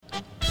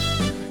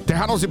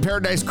Tejanos in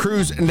Paradise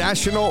Cruise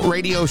National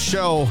Radio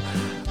Show.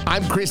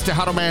 I'm Chris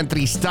Tejano Man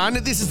Tristan,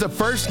 and this is the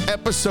first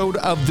episode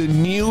of the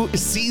new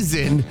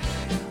season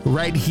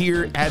right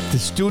here at the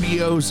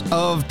studios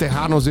of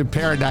Tejanos in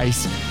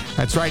Paradise.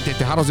 That's right, the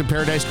Tejanos in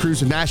Paradise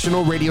Cruise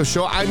National Radio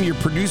Show. I'm your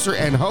producer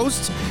and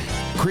host,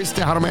 Chris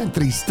Tejano Man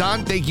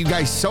Tristan. Thank you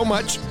guys so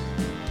much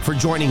for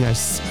joining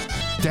us.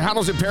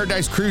 Tejanos in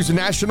Paradise Cruise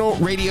National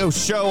Radio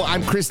Show.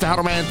 I'm Chris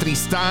Tejano Man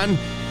Tristan.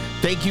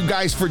 Thank you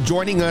guys for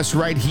joining us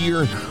right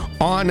here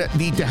on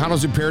the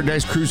Tejanos in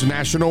Paradise Cruise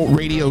National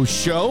Radio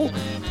Show.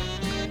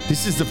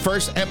 This is the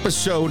first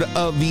episode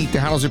of the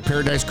Tejanos in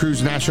Paradise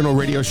Cruise National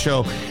Radio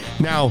Show.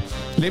 Now,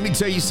 let me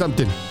tell you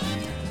something.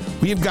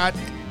 We have got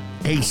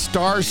a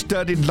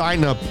star-studded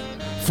lineup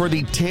for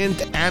the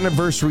 10th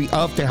anniversary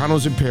of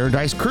Tejanos in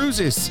Paradise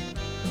Cruises.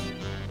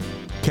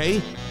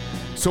 Okay?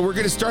 So we're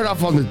going to start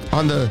off on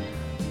the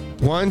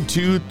 1,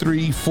 2,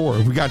 3,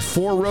 4. We got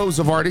 4 rows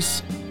of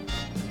artists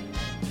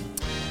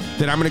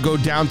that I'm going to go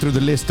down through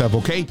the list of,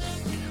 okay?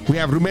 We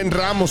have Ruben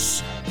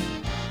Ramos,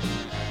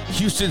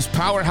 Houston's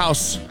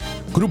powerhouse,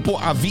 Grupo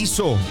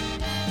Aviso,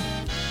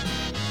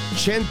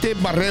 Chente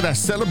Barrera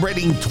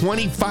celebrating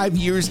 25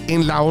 years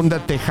in La Onda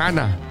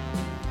Tejana,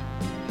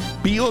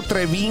 Pio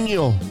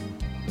Trevino,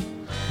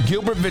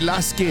 Gilbert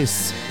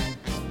Velasquez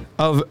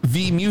of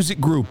V Music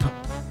Group,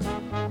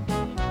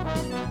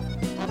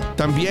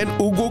 también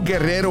Hugo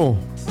Guerrero.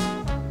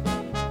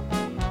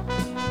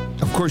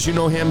 Of course, you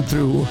know him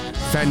through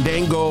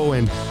Fandango,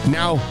 and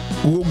now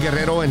Hugo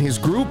Guerrero and his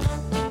group.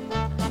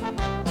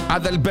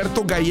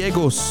 Adalberto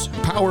Gallegos,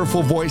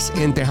 powerful voice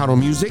in Tejano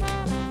music.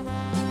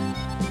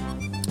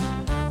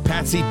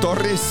 Patsy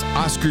Torres,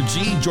 Oscar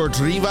G, George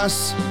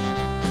Rivas,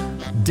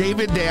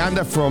 David De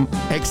Anda from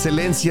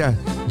Excelencia,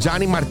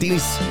 Johnny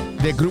Martinez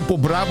de Grupo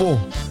Bravo,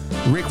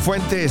 Rick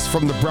Fuentes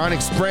from the Brown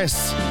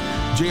Express,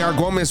 J.R.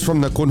 Gomez from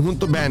the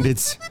Conjunto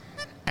Bandits,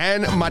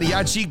 and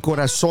Mariachi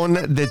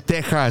Corazon de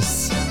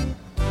Texas.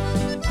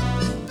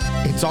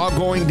 It's all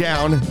going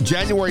down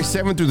January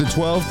 7th through the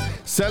 12th,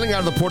 selling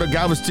out of the Port of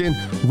Galveston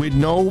with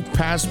no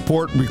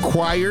passport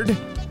required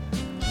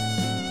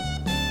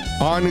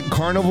on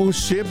Carnival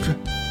ship.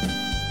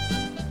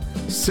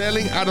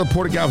 Selling out of the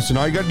Port of Galveston.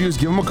 All you got to do is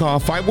give them a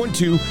call,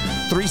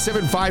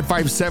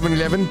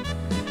 512-375-5711.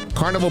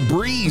 Carnival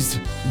Breeze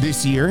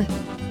this year.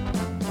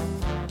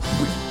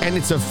 And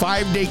it's a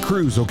 5-day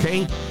cruise,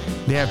 okay?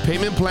 They have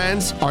payment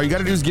plans. All you got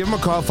to do is give them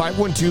a call,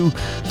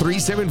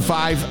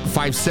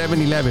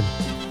 512-375-5711.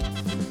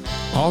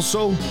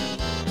 Also, you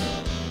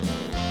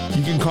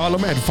can call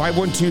them at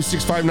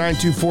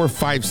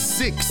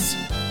 512-659-2456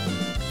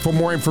 for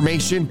more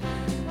information.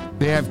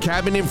 They have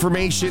cabin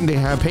information. They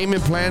have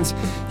payment plans.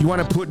 You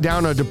want to put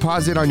down a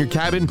deposit on your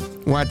cabin?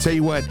 Well, I tell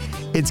you what,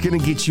 it's going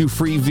to get you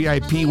free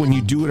VIP when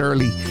you do it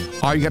early.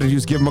 All you got to do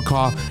is give them a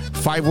call,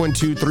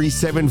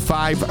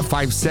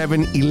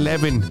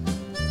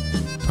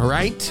 512-375-5711. All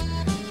right?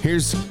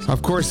 Here's,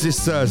 of course,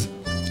 this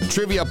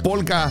trivia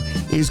polka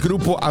is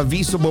Grupo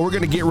Aviso, but we're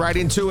going to get right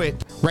into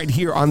it right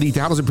here on the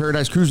Tejanos in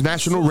Paradise Cruise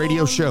National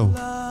Radio Show.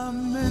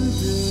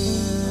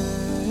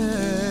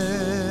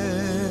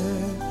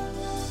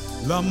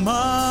 La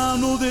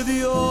mano de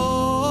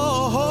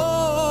Dios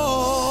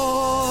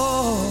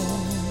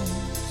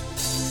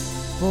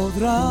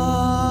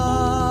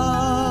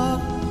podrá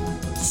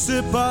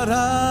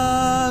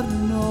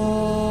separarnos.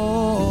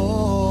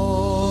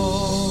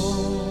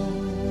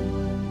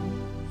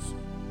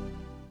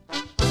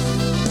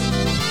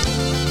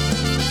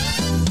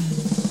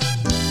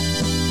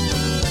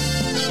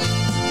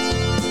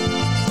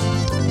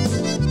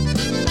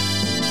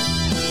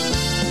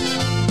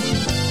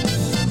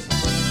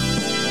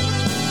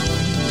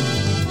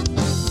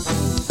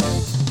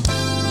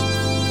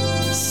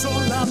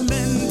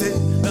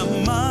 La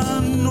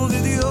mano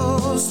de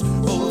Dios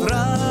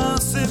podrá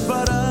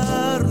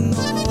separarnos.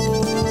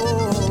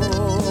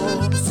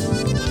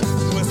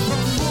 Nuestro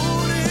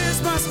amor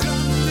es más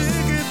grande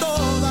que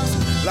todas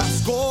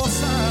las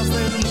cosas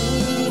del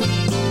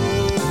mundo.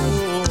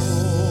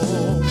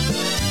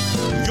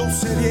 Yo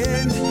sé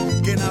bien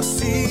que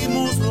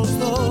nacimos los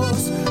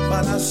dos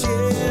para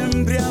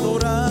siempre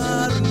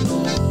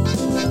adorarnos.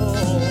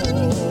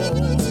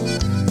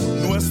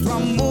 Nuestro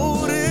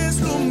amor es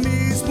lo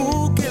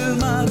mismo que el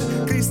mar,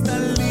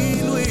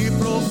 cristalino y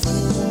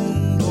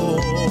profundo.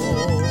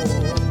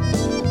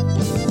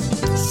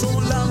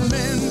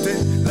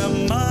 Solamente la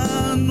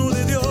mano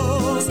de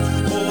Dios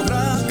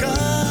podrá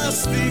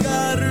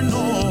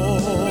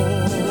castigarnos.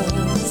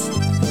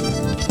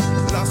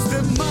 Las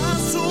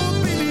demás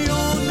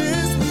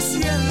opiniones, mi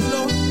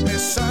cielo, me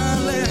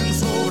salen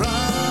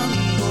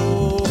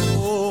sobrando.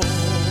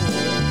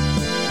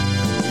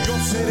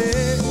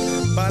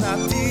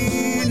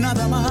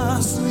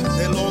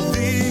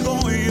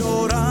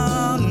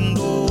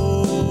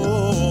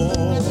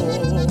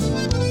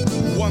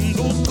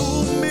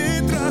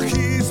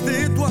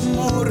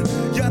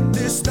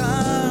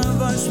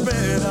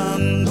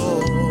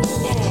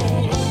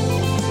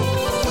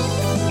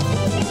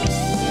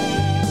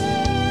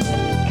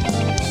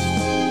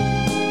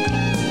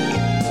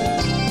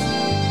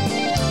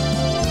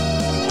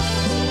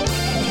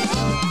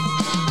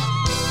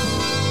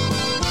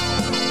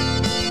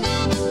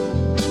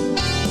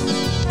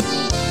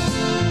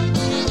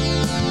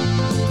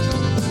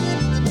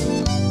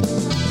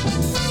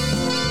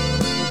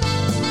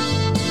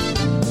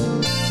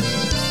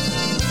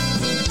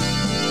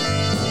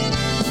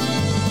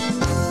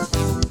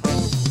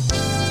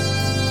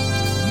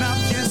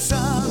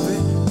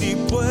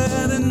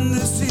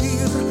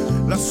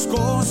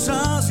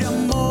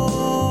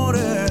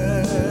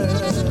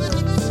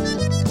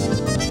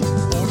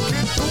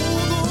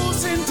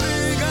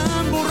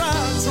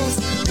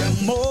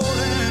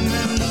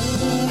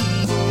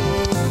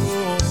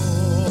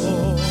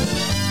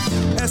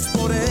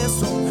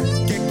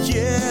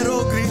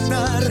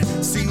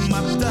 sin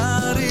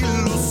matar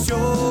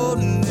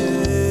ilusiones.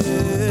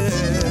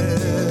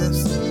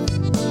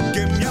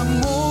 Que mi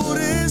amor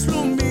es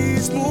lo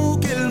mismo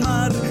que el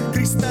mar,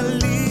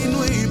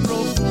 cristalino y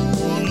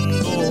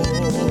profundo.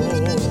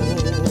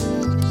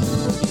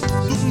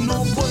 Tú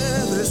no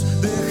puedes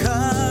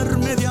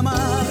dejarme de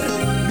amar,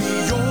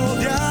 ni yo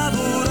de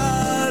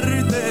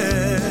adorarte,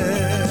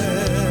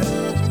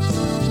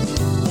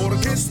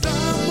 porque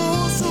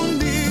estamos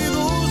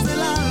unidos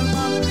del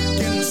alma,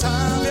 quién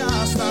sabe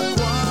hasta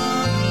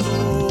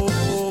cuándo.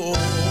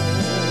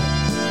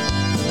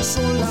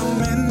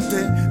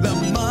 Solamente la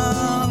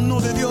mano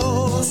de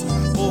Dios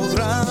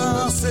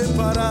podrá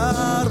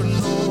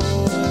separarnos.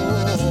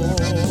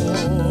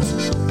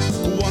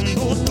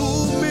 Cuando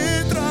tú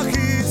me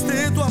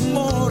trajiste tu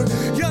amor,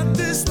 ya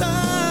te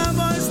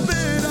estaba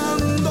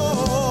esperando.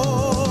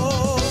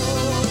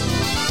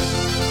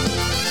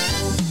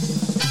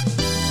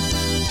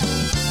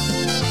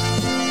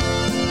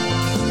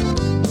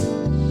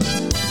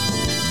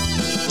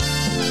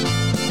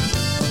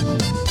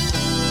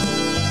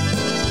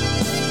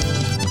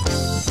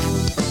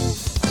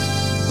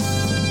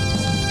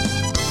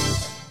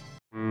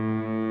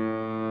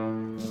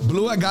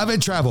 Blue Agave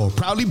Travel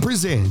proudly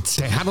presents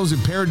Tejanos in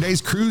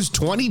Paradise Cruise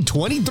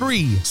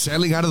 2023,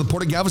 sailing out of the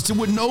Port of Galveston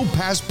with no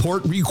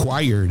passport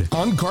required.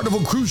 On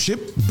Carnival Cruise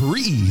Ship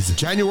Breeze,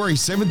 January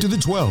 7th to the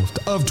 12th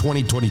of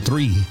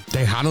 2023.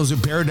 Tejanos in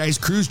Paradise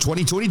Cruise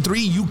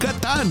 2023,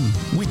 Yucatan,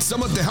 with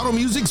some of Tejano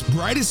music's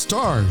brightest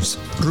stars.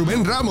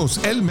 Rubén Ramos,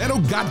 El Mero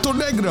Gato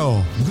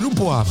Negro,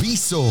 Grupo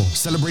Aviso,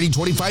 celebrating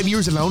 25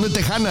 years in La Onda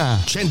Tejana,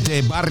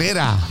 Chente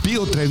Barrera,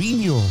 Pío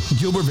Treviño,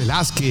 Gilbert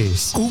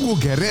Velázquez, Hugo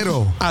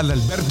Guerrero,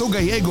 Adalberto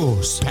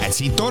Gallegos,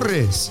 Patsy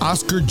Torres,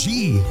 Oscar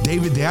G,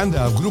 David De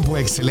Anda, Grupo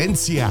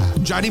Excelencia,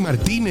 Johnny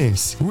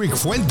Martínez, Rick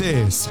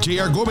Fuentes,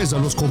 J.R. Gómez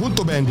of Los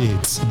Conjunto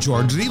Bandits,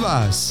 George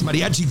Rivas,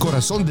 Mariachi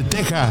Corazón de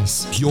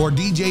Texas, your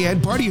DJ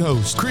and party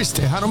host, Chris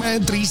Tejano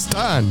Man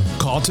Tristan.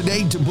 Call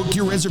today to book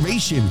your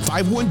reservation,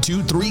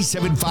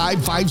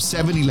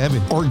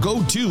 512-375-5711, or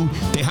go to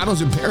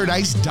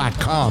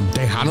TejanosInParadise.com.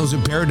 Tejanos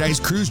in Paradise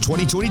Cruise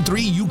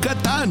 2023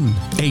 Yucatan,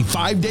 a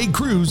 5-day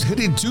cruise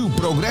headed to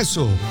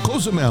Progreso,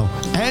 Cozumel,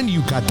 and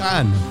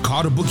Yucatan.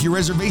 Call to book your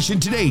reservation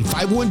today,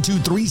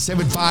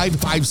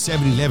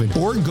 512-375-5711,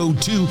 or go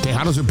to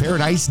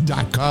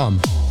TejanosInParadise.com.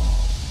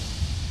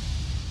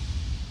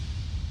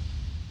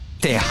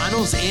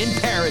 Tejanos in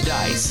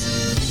Paradise.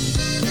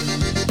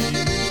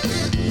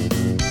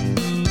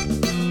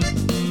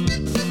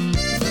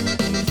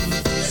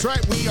 That's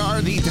right, we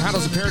are the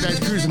Tejanos in Paradise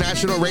Cruise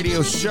National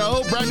Radio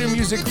Show. Brand new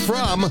music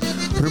from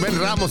Rubén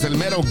Ramos, El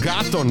Mero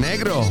Gato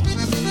Negro.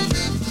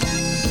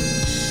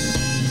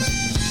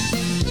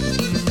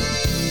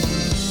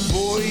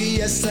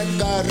 Voy a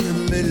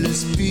sacarme la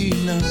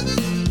espina,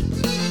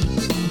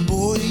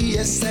 voy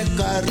a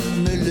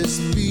sacarme la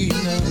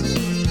espina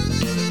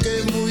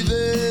que muy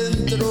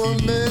dentro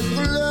me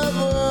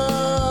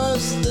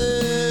clavaste.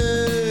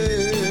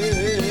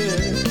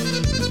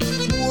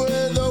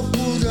 Puedo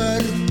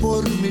jurar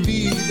por mi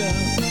vida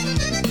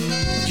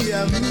que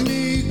a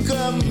mí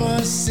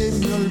jamás se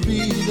me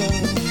olvida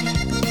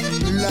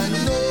la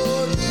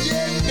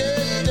noche que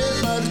te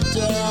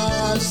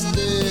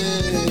marchaste.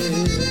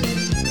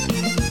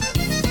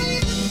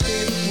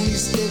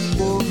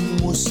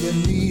 Como si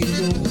han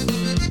ido,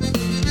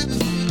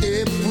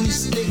 te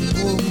fuiste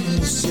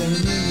como si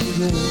han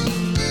ido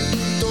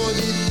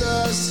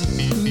toditas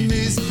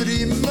mis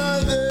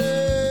primaveras.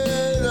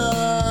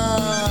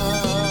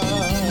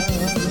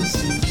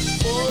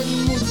 Con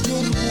mucho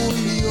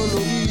orgullo lo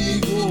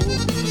digo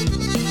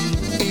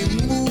y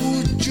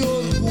mucho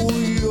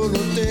orgullo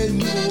lo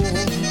tengo.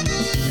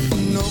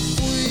 No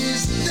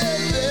fuiste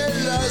de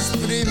las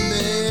primeras.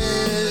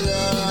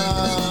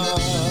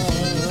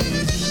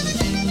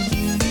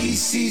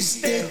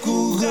 Quisiste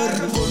jugar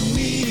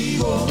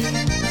conmigo,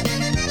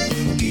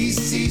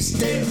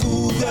 quisiste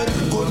jugar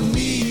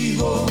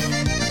conmigo,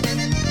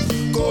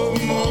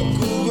 como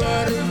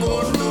jugar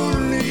con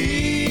un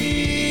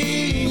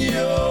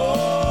niño.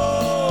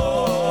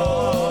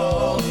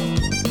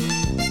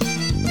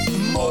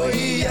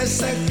 Voy a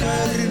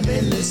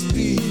sacarme la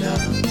espina,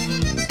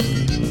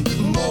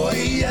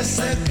 voy a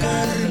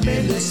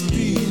sacarme la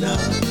espina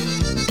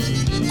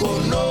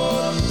con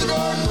otro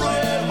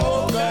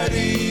nuevo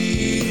cariño.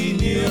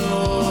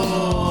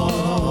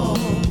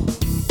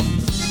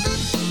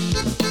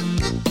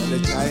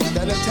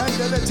 Dale time,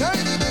 dale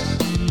time.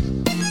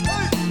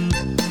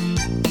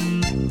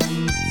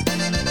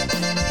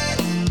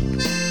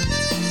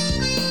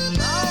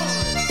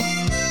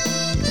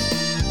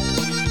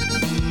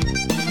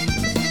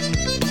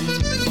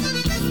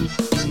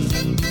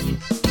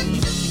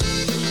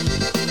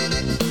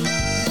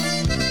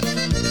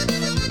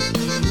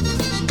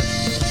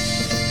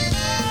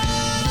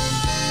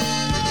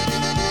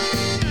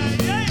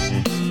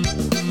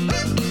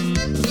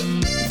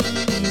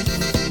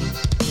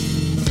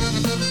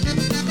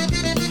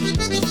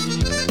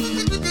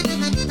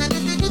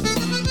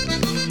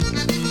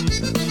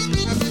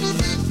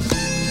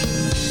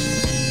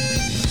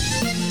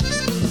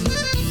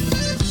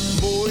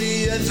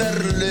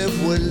 darle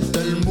vuelta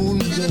al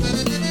mundo.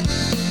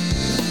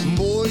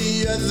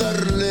 Voy a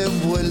darle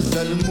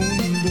vuelta al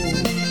mundo.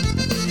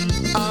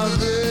 A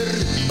ver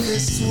qué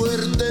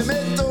suerte me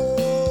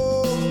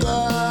toca.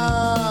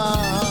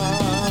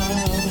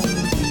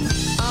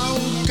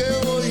 Aunque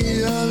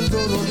voy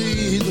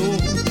adolorido,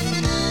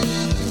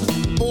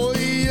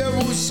 voy a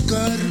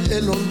buscar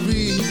el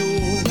olvido,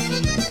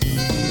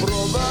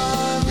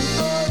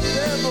 probando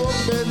de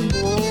boca en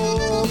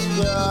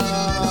boca.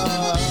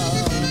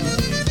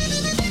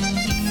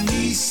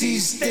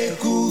 Quisiste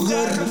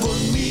jugar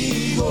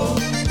conmigo,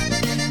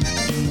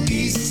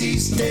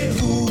 quisiste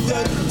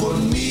jugar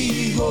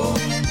conmigo,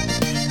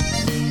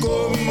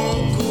 como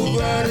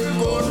jugar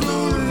con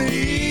un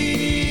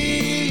niño.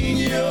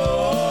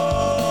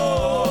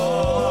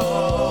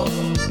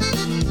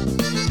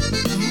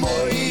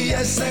 Voy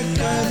a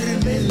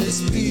sacarme la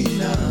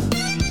espina,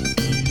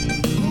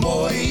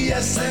 voy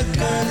a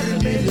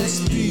sacarme la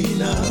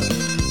espina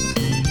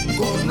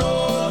con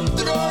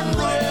otro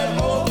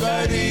nuevo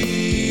cariño.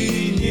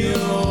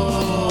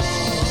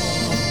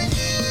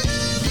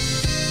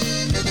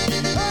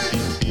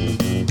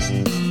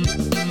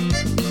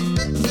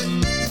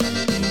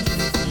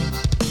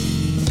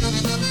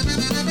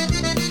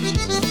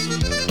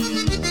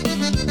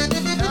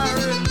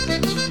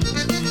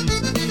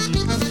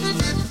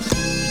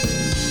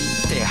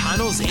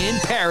 Tejanos in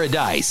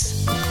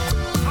Paradise.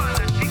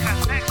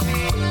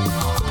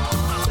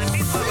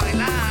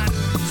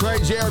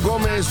 Right, J.R.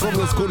 Gomez from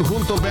los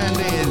Conjunto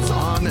Bandits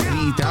on the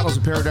Tejanos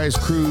in Paradise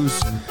Cruise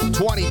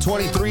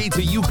 2023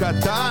 to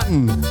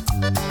Yucatan.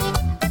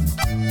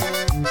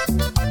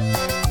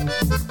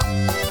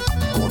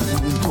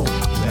 Conjunto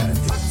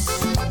Bandits.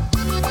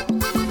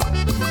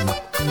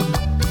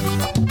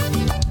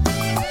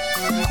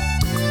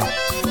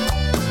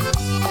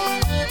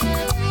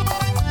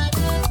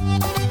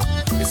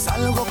 Es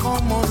algo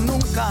como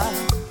nunca,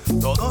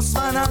 todos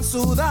van a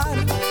sudar,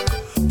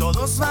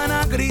 todos van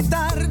a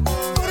gritar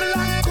por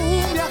la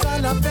cumbia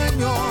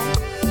jalapeño.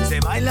 Se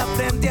baila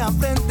frente a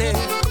frente,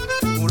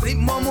 un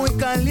ritmo muy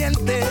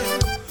caliente.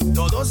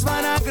 Todos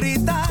van a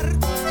gritar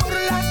por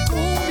la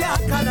cumbia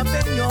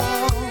jalapeño.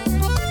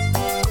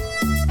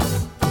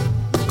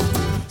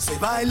 Se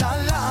baila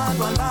al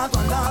lado, al lado,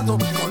 al lado,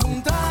 con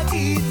un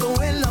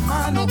traguito en la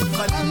mano,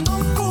 bailando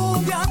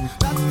cumbia,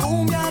 la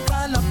cumbia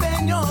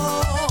jalapeño.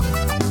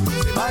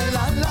 Se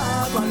baila al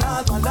lado, al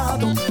lado, al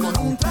lado, con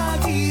un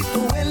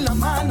traguito en la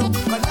mano,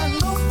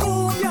 bailando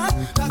cumbia,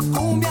 la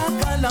cumbia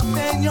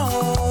jalapeño.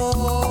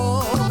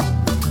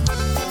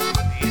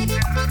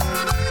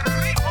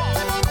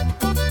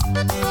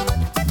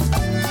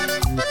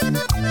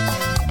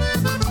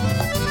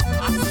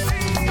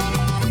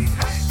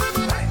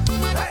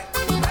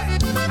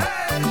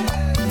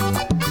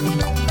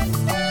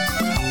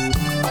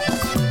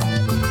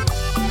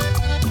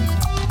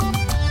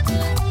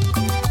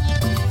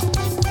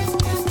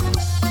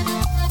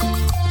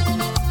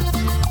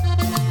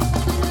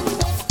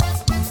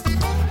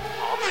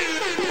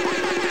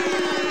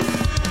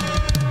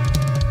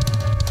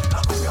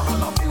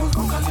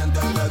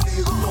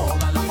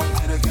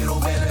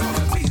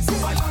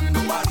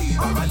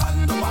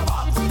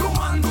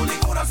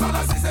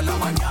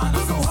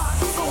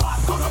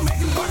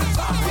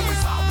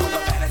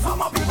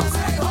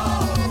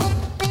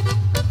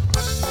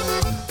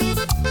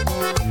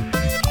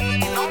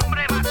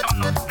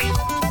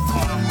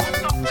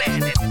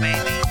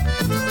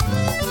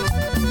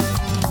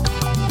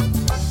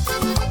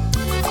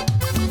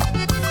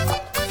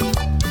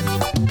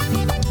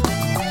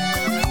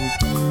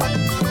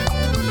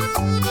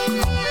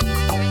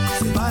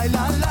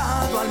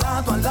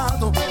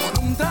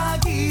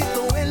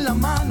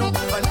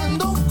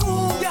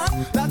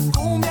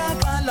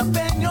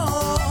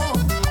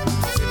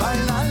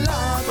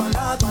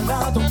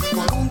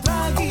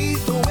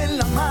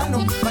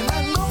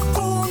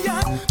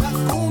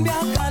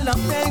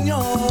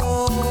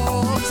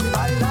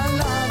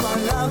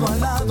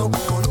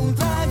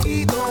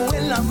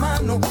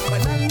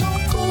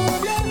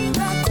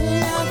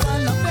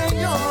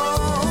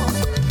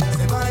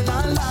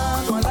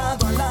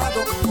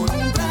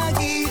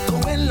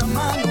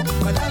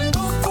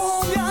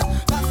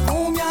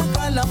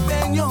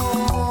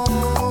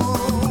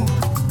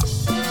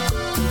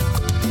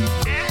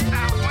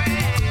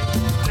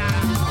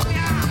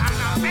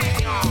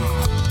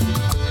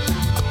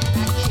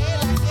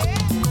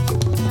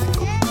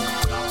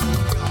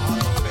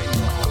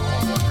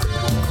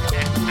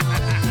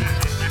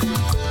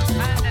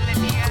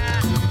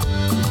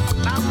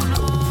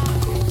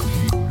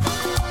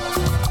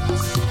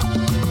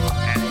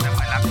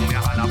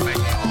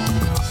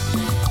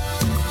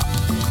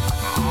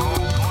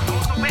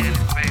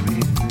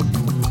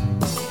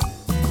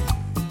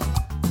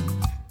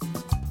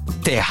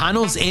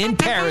 Tejanos in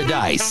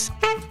Paradise.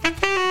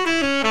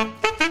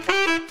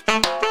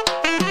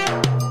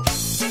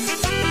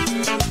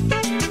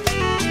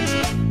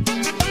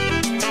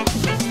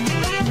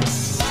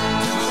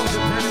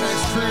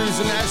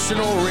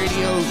 National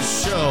Radio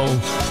Show.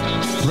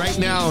 Right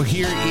now,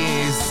 here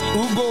is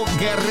Hugo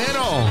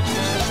Guerrero.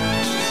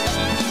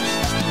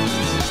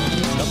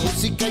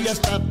 música ya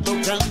está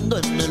tocando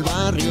en el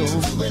barrio.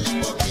 Súbele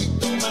un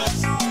poquito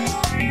más.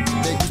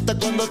 Me gusta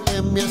cuando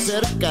te me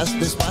acercas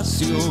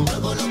despacio.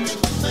 Luego lo que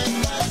tú me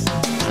das.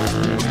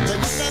 Me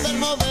gusta ver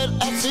mover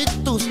así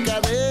tus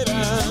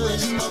caderas.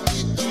 Súbele un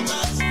poquito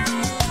más.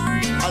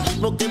 Al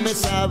ritmo que me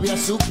sabe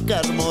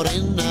azúcar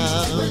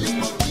morena. Súbele un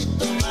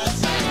poquito más.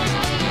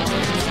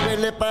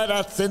 Súbele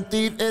para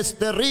sentir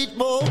este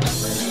ritmo.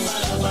 Súbele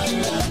para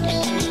bailar.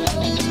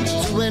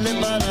 Súbele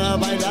para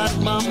bailar,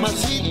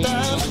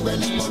 mamacita.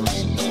 Súbele un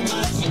poquito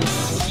más.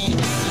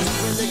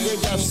 Súbele que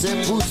ya se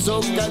puso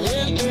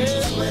caliente.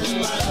 Súbele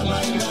para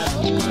bailar.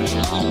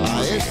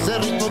 A ese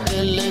ritmo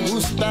que le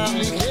gusta a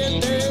mi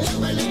gente.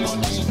 Súbele un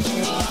poquito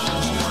más.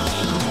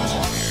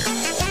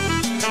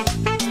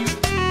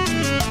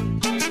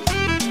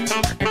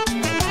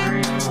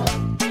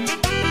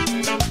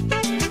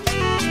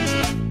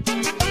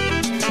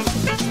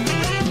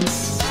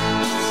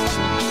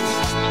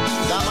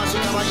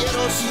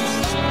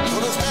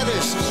 Con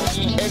ustedes,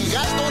 el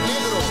Gato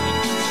Negro,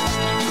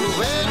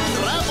 Rubén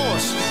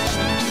Ramos.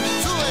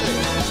 Súbele.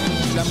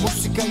 La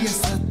música ya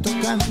está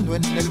tocando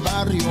en el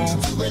barrio.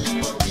 Súbele un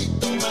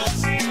poquito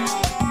más.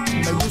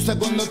 Me gusta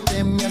cuando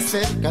te me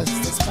acercas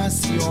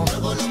despacio.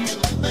 Luego lo que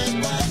tú me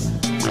das.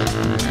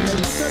 Me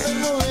gusta ver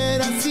mover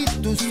así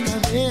tus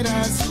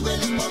caderas.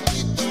 Súbele un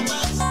poquito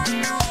más.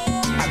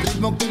 Al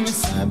ritmo que me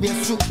sabe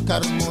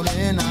azúcar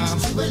morena.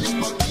 Súbele un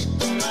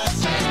poquito más.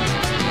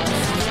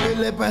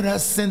 Súbele para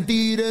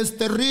sentir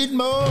este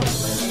ritmo.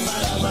 Súbele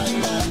para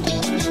bailar.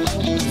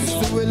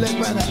 Súbele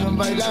para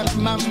bailar,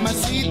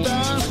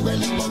 mamacita.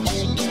 Súbele un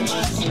poquito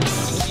más.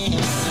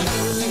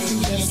 Súbele que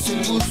ya se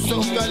puso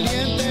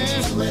caliente.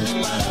 Súbele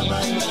para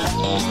bailar.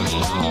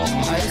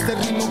 A este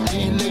ritmo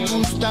que le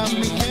gusta a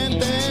mi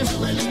gente.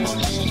 Súbele un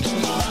poquito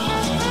más.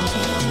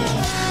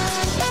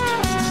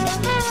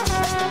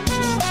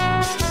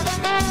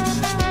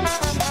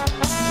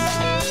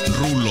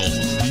 Rulo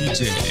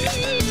DJ.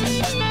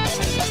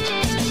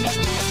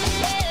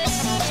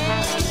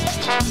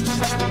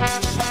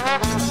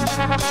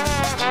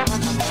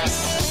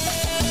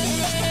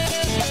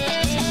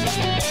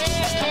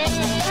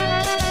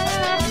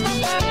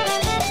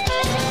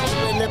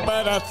 Súbele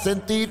para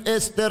sentir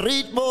este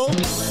ritmo.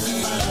 Súbele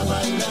para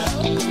bailar.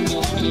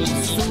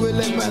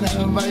 Súbele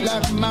para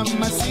bailar,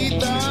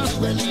 mamacita.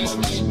 Súbele un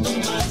poquito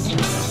más.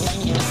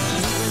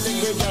 Súbele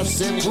que ya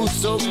se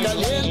puso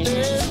caliente.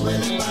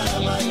 Súbele para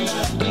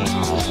bailar.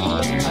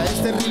 A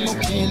este ritmo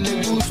que le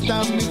gusta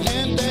a mi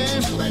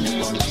gente. Súbele un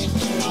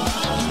poquito más.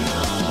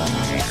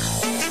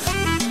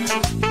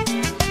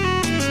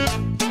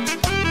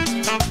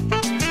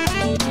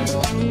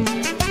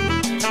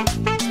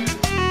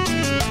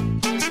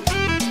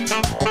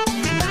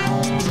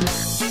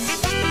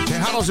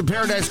 Tejanos in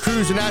Paradise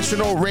Cruise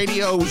National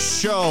Radio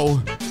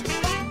Show,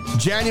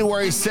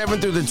 January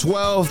 7th through the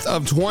 12th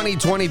of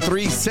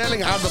 2023,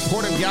 sailing out of the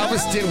port of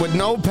Galveston with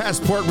no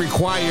passport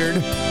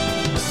required.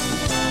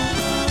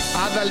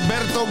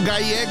 Adalberto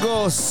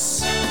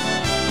Gallegos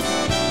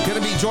going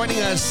to be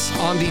joining us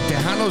on the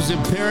Tejanos in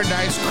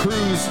Paradise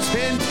Cruise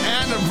 10th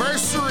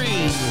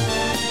anniversary.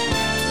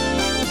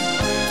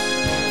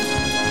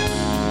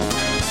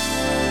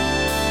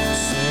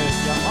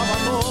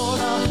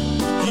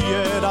 Y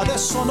era de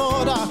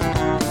Sonora,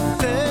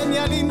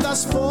 tenía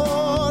lindas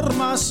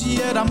formas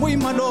y era muy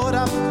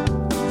malora.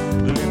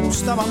 Le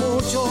gustaba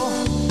mucho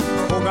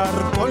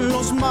jugar con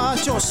los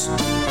machos,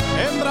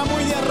 hembra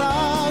muy de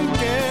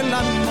arranque,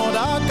 la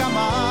Nora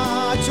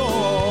Camacho.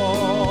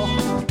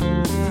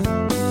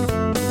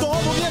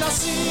 Todo hubiera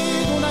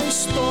sido una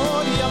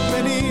historia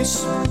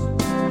feliz,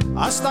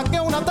 hasta que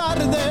una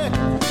tarde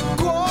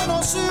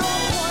conoció a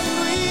Juan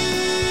Luis.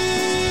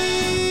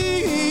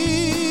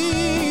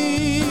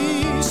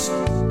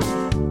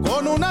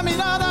 Con una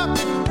mirada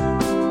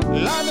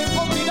la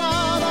dejó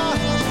tirada,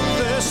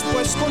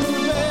 después con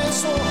un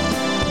beso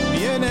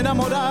bien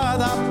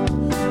enamorada.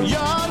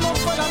 Ya no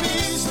fue la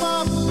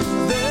misma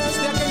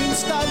desde aquel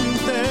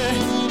instante,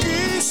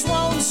 quiso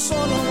a un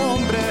solo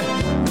hombre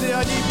de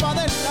allí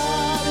para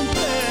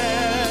adelante.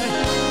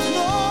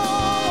 No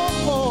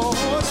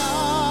podrá.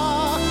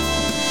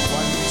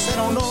 Juan Luis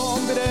era un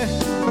hombre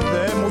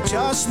de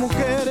muchas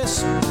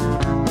mujeres,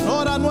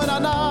 Nora no era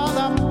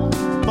nada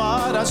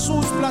para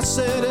sus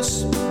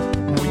placeres,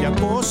 muy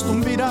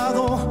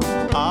acostumbrado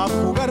a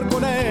jugar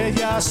con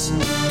ellas,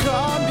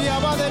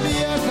 cambiaba de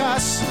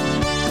viejas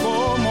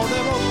como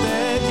de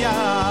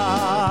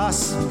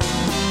botellas.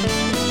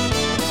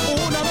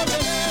 Una noche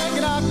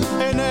negra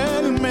en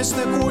el mes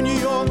de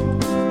junio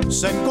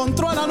se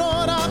encontró a la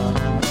Nora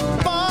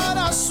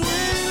para su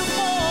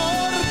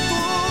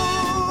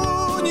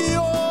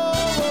infortunio.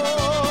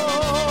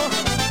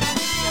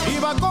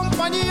 Iba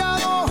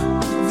acompañado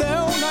de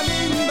una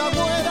linda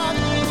güera,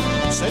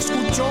 se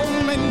escuchó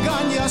un me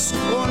engañas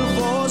con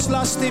voz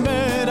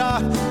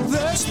lastimera.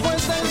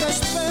 Después del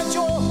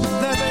despecho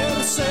de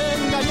verse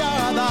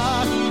engañada,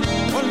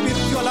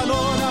 convirtió a la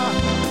Nora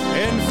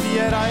en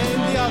fiera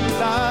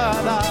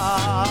endiablada.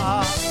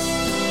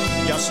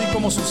 Y Y así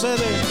como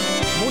sucede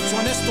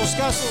mucho en estos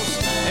casos,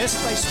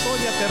 esta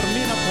historia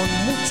termina con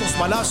muchos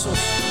balazos.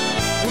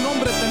 Un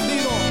hombre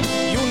tendido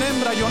y una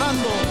hembra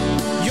llorando.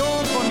 Yo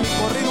con mi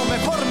corrido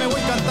mejor me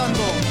voy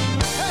cantando.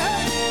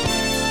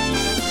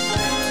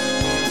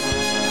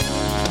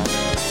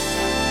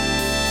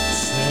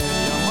 Se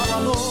llamaba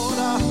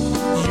Lora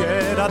y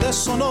era de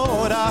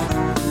Sonora.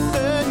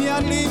 Tenía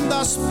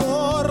lindas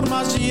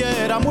formas y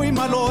era muy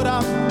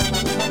malora.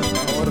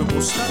 Por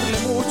gustarle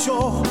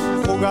mucho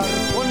jugar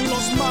con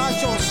los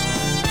machos,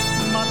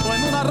 mató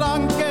en un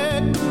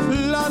arranque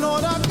la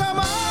Nora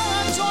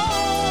Camacho.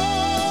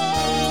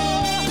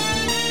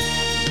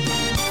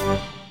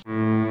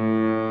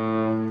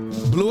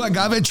 Blue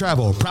Agave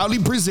Travel proudly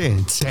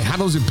presents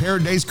Tejanos in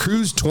Paradise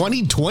Cruise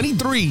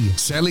 2023,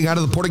 sailing out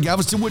of the Port of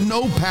Galveston with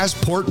no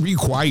passport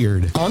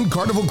required. On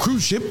Carnival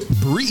Cruise Ship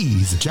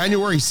Breeze,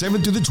 January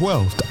 7th to the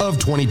 12th of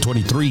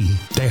 2023.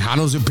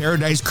 Tejanos in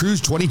Paradise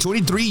Cruise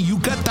 2023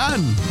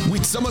 Yucatan,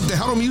 with some of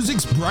Tejano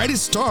music's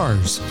brightest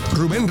stars.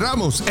 Rubén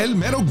Ramos, El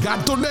Mero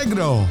Gato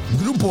Negro,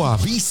 Grupo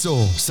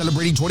Aviso,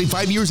 celebrating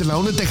 25 years in La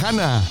Onda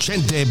Tejana,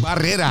 Chente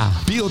Barrera,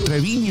 Pío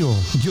Treviño,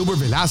 Gilbert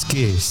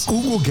Velázquez,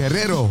 Hugo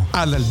Guerrero,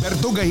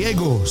 Adalberto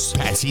Gallegos,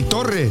 Patsy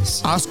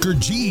Torres, Oscar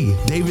G,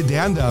 David De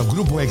Anda of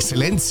Grupo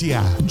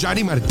Excelencia,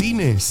 Johnny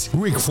Martinez,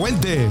 Rick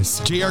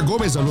Fuentes, J.R.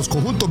 Gomez of Los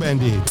Conjunto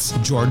Bandits,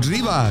 George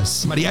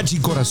Rivas, Mariachi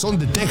Corazón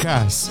de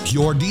Texas,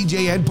 your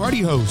DJ and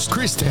party host,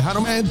 Chris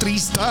Tejano Man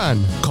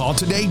Tristan. Call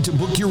today to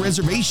book your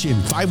reservation,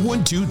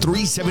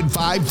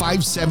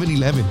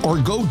 512-375-5711, or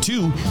go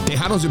to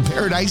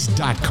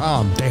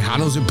tejanosinparadise.com.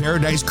 Tejanos in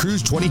Paradise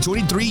Cruise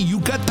 2023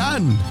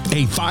 Yucatan,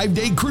 a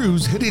 5-day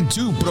cruise headed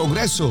to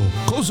Progreso,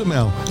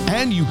 Cozumel,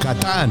 and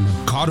Yucatan.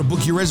 Call to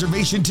book your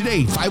reservation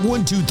today,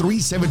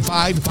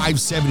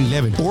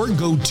 512-375-5711, or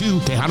go to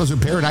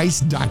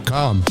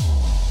tejanosinparadise.com.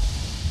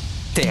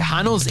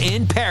 Tejanos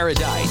in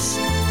Paradise.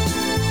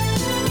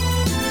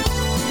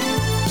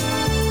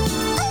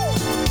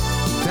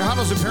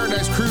 Tejanos in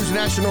Paradise Cruise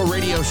National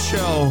Radio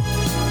Show.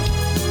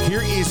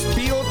 Here is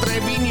Pio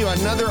Treviño,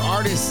 another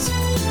artist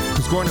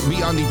who's going to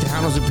be on the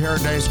Tejanos in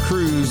Paradise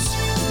Cruise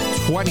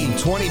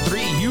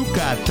 2023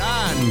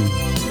 Yucatan.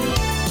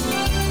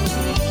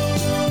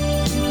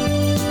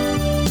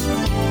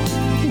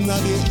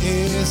 Nadie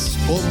es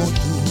como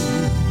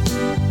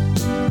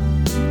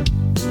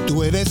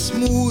tú eres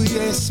muy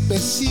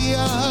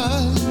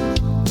especial,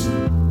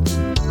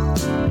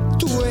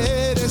 tú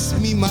eres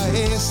mi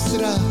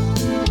maestra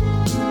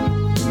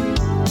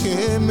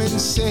que me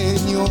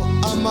enseñó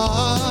a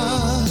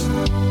amar.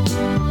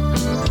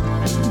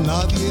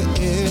 Nadie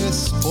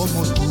es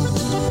como tú,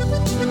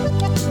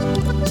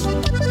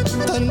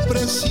 tan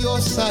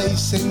preciosa y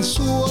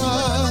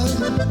sensual,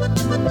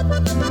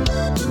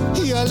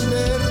 y al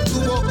ver tu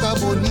boca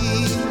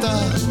bonita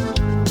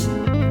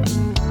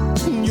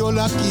yo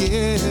la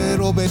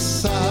quiero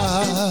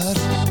besar.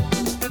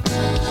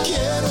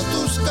 Quiero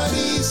tus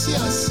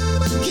caricias,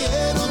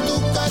 quiero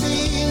tu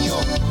cariño,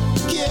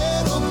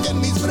 quiero que en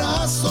mis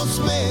brazos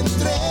me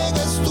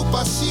entregues tu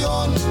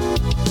pasión.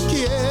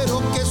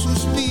 Quiero que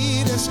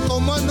suspires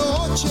como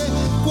anoche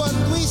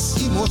cuando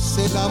hicimos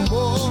el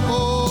amor.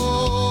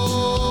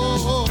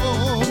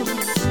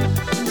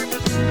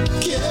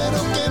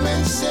 Quiero que me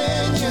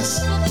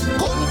enseñes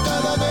con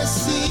cada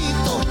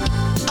besito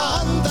a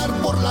andar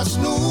por las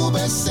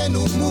nubes en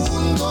un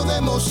mundo de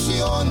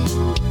emoción.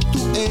 Tú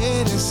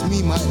eres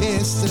mi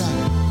maestra,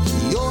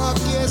 yo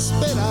aquí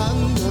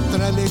esperando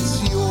otra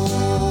lección.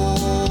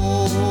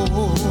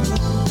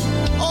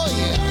 Oh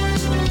yeah.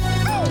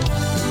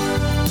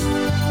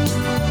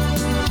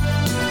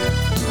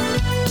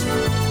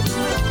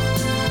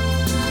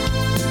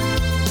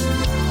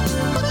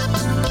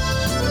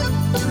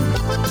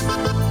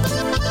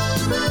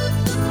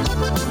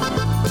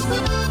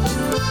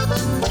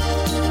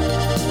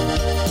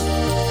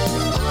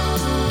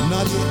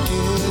 Nadie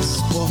es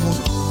como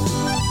tú,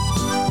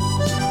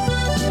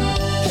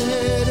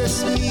 eres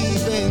mi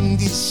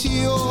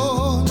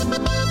bendición,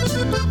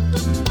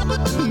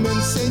 me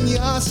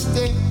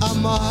enseñaste a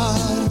amar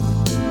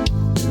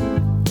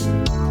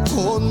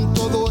con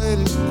todo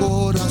el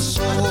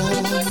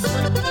corazón.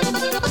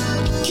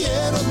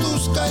 Quiero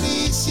tus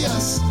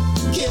caricias,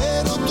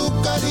 quiero tu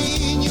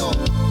cariño,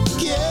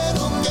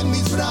 quiero que en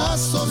mis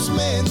brazos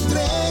me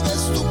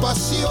entregues tu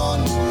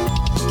pasión.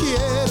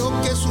 Quiero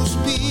que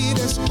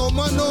suspires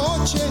como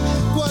anoche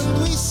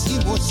cuando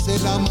hicimos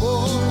el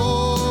amor.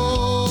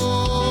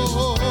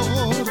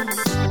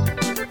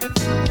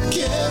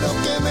 Quiero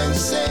que me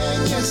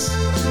enseñes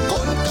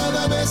con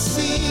cada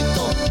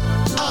besito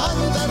a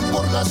andar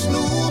por las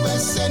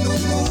nubes en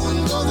un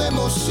mundo de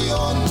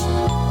emoción.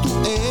 Tú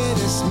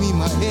eres mi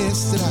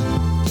maestra,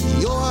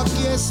 yo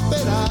aquí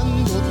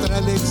esperando otra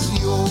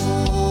lección.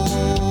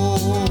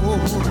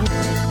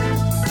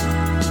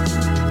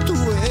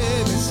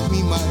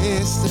 Mi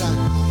maestra,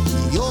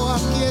 y yo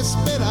aquí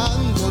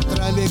esperando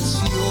otra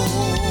lección.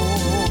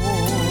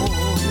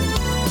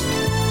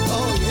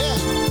 Oh yeah.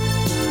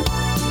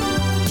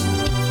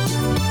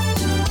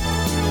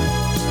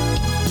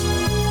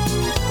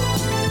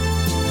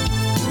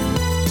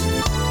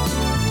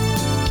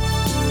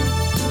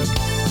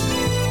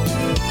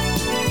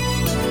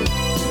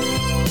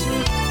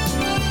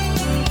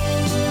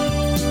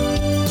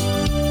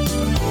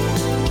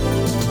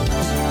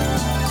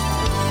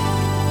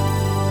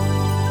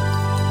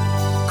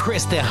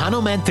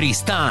 Tejano Man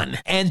Tristan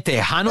and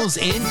Tejanos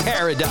in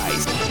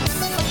Paradise.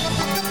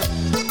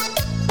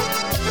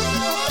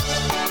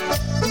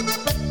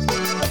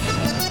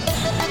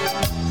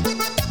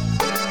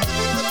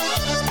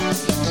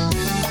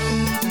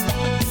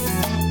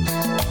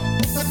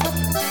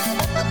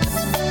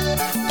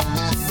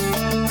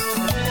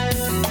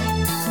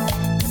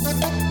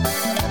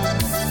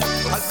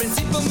 Al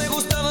principio me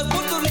gustabas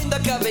por tu linda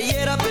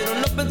cabellera, pero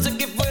no pensé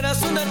que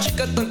fueras una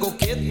chica tan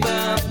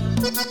coqueta.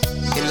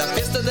 En la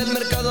fiesta del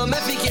mercado me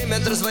fijé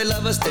mientras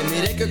bailabas, te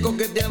miré que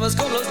coqueteabas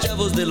con los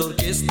chavos de la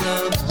orquesta.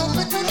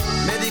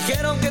 Me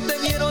dijeron que te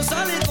vieron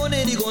salir con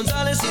Eddie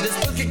González y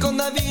después que con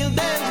David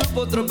del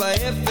grupo Tropa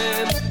F.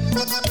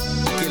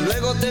 Y que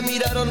luego te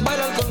miraron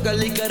bailar con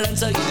Gali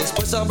Carranza y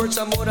después Albert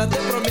Zamora te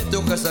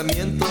prometió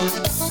casamiento.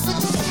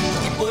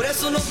 Y por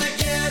eso no te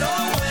quiero,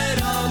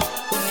 güera,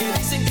 porque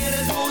dicen que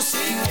eres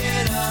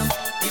musiquera.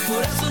 Y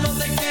por eso no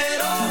te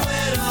quiero,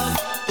 güera,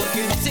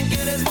 porque dicen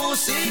que eres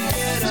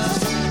musiquera.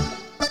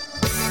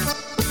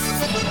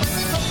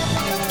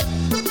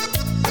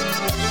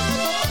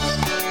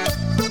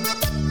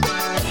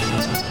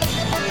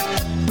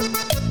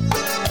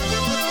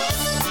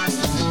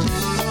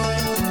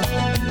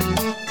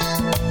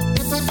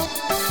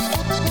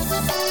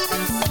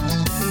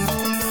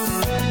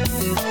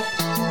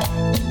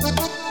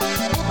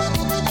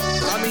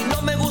 A mí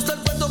no me gusta el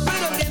cuento,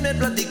 pero alguien me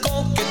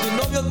platicó que tu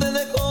novio te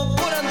dejó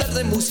por andar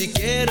de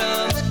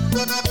musiquera.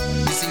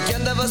 Dicen que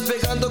andabas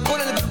pegando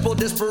con el grupo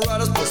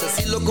Desperados, pues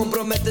así lo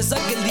comprometes a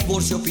que el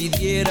divorcio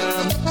pidiera.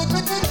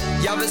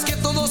 Ya ves que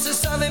todo se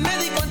sabe, me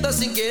di cuenta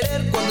sin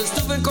querer cuando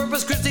estuve en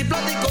Corpus Christi,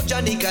 platicó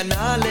Gianni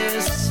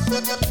Canales.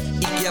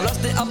 Y que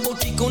hablaste a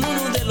Pochi con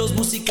uno de los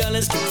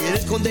musicales, que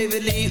quieres con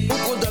David Lee un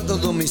contrato a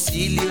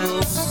domicilio.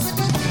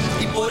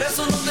 Y por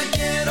eso no te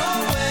quiero,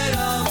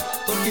 güera,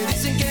 porque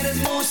dicen que eres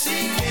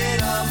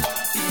musiquera.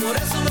 Y por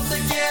eso no te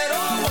quiero,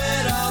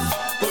 güera,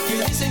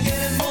 porque dicen que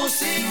eres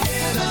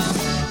musiquera.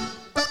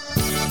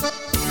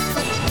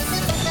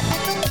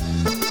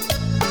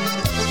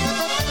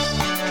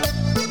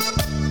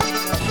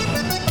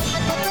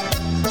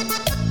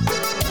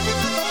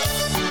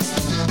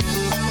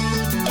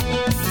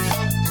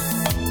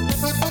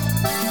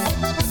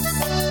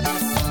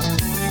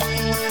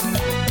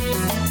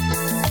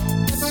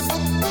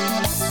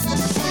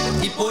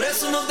 Y por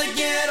eso no te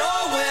quiero,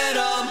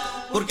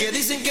 güera, porque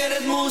dicen que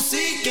eres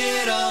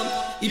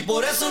musiquera. Y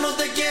por eso no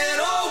te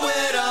quiero,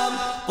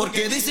 güera,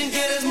 porque dicen que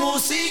eres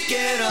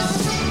musiquera.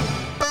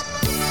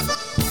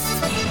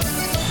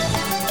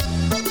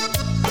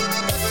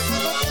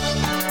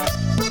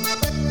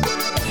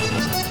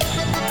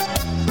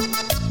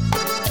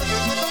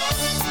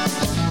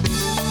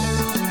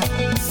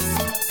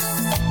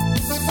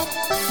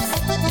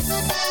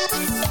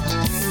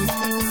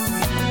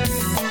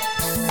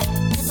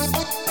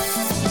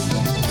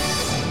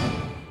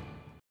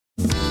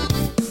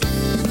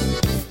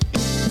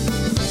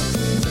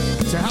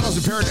 Tejanos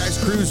in Paradise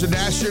Cruise, the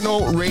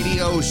national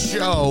radio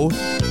show.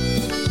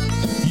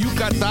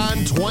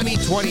 Yucatan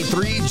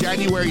 2023,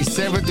 January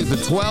 7th through the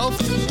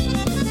 12th.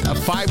 A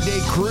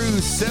 5-day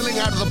cruise sailing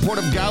out of the port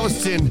of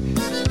Galveston.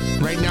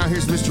 Right now,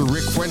 here's Mr.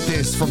 Rick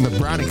Fuentes from the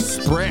Brown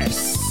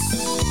Express.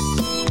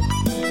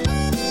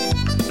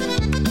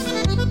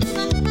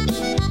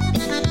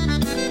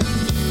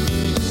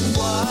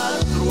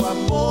 Cuatro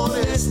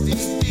amores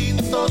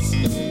distintos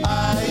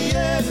hay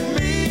en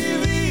mi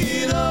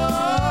vida.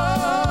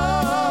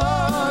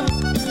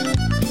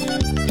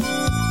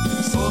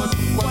 Son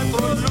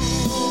cuatro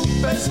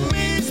Lupes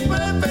mis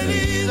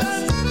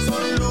preferidas.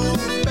 Son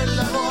Lupe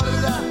la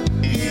gorda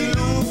y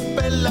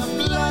Lupe la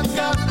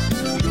flaca,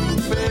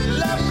 Lupe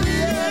la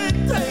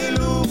prieta y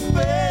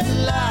Lupe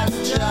la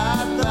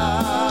chata.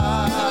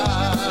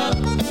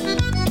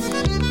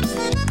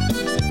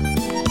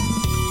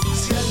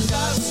 Si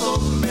acaso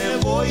me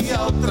voy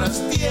a otras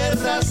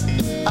tierras,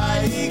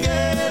 hay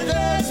que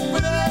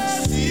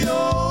desprecio.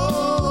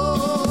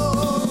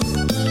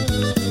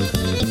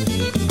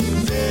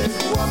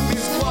 Dejo a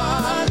mis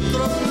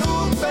cuatro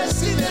Lupes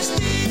y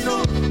destino,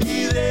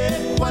 y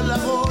dejo a la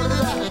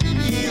gorda,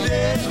 y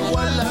dejo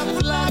a la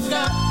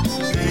flaca,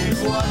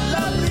 dejo a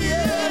la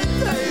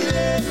prieta y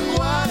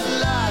dejo a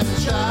la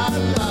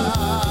chata.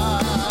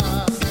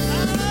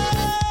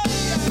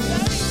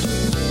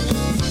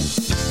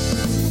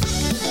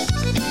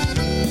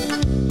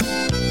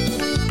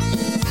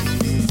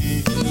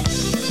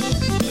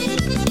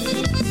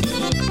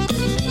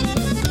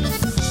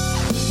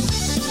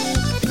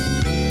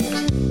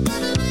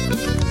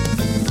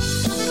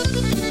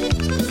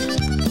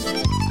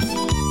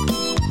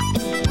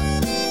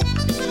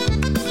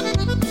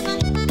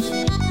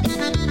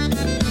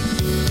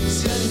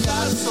 Si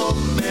acaso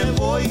me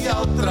voy a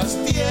otras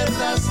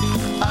tierras,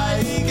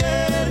 hay que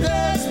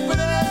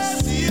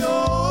desprecio.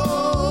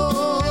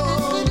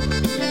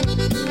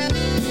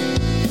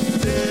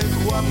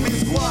 Dejo a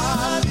mis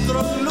cuatro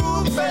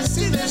Lupes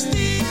y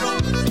destino,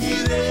 y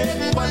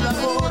dejo a la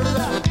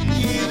gorda,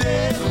 y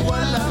dejo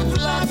a la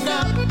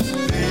flaca,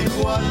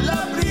 dejo a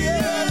la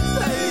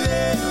prieta y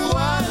dejo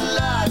a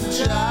la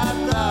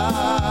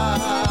chata.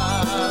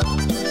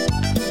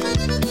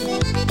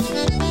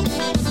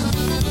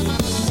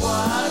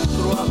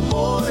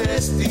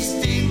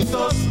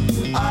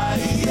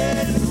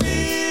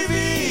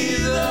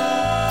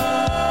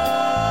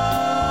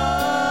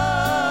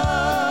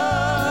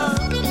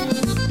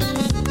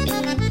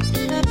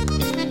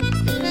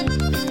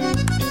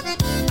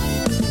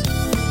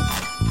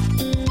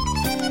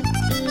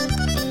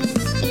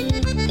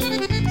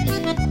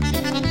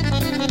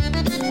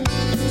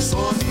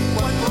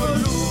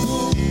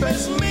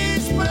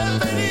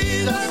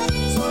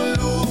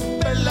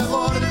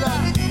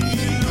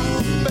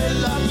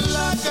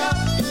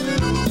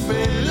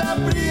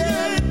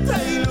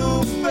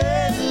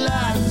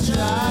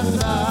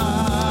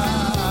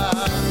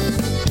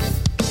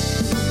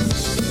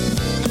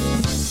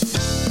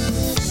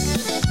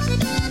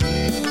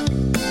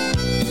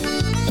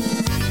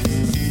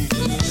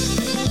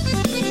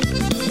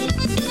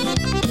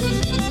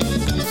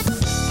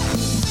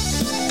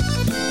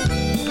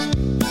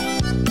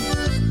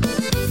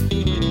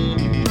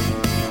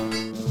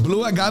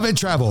 Blue Agave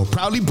Travel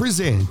proudly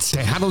presents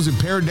Tejanos in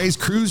Paradise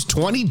Cruise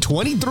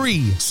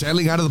 2023,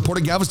 sailing out of the Port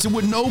of Galveston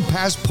with no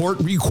passport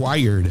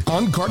required.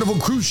 On Carnival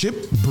Cruise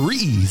Ship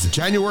Breeze,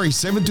 January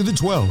 7th to the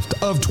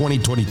 12th of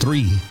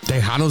 2023.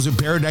 Tejanos in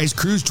Paradise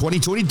Cruise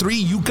 2023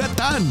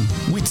 Yucatan,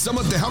 with some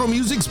of Tejano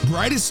music's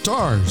brightest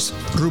stars.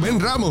 Ruben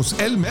Ramos,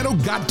 El Mero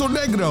Gato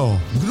Negro,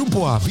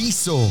 Grupo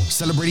Aviso,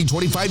 celebrating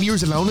 25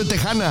 years in La Onda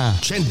Tejana.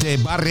 Chente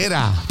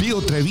Barrera,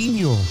 Pio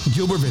Treviño,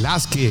 Gilbert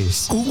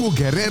Velázquez, Hugo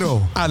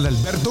Guerrero,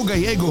 Adalberto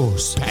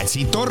Gallegos,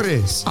 Patsy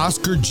Torres,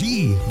 Oscar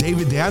G,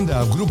 David De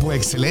Anda of Grupo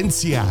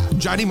Excelencia,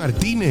 Johnny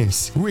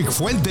Martinez, Rick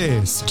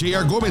Fuentes,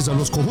 J.R. Gomez of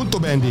Los Conjunto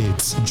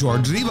Bandits,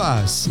 George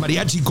Rivas,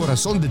 Mariachi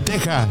Corazon de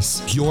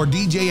Texas, your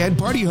DJ and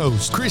party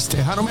host, Chris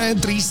Tejano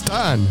Man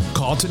Tristan.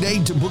 Call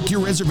today to book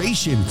your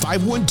reservation,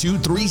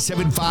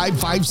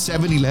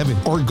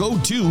 512-375-5711, or go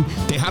to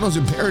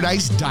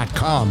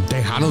TejanosInParadise.com.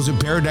 Tejanos in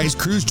Paradise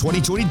Cruise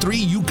 2023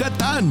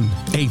 Yucatan,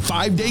 a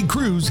 5-day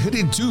cruise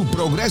headed to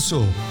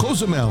Progreso,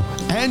 Cozumel,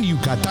 and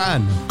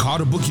Yucatan. Call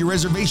to book your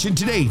reservation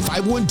today,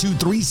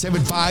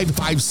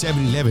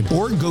 512-375-5711,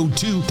 or go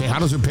to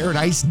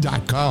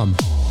TejanosInParadise.com.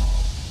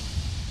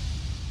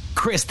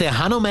 Chris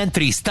Tejano Man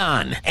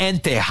Tristan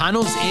and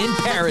Tejanos in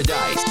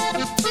Paradise.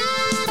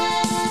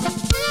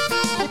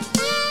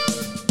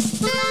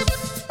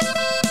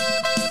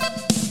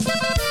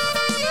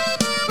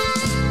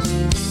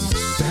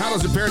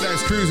 Tejanos in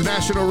Paradise Cruise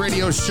National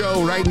Radio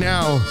Show right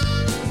now.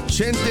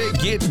 Chente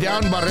Get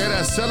Down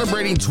Barrera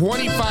celebrating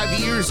 25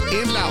 years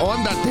in La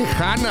Onda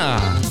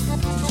Tejana.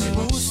 Me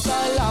gusta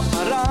la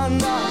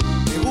parranda,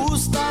 me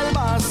gusta el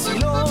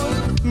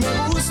vacilón,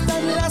 me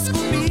gustan las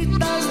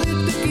copitas de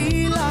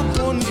tequila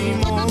con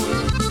limón,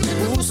 me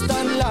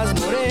gustan las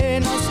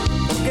morenas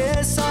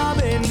porque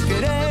saben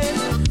querer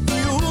y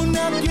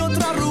una que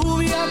otra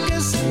rubia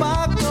que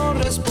sepa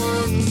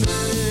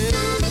corresponder.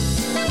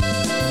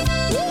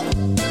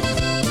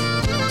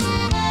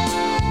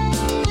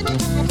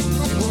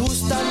 Me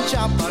gustan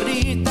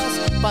chaparritas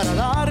para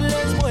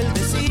darles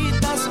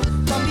vueltecitas,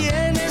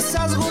 también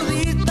esas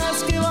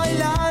gorditas que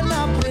bailan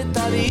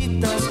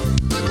apretaditas.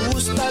 Me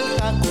gusta el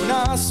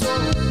taconazo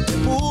de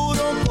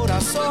puro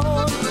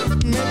corazón,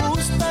 me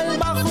gusta el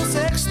bajo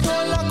sexto,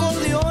 el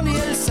acordeón y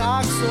el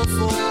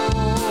saxofón.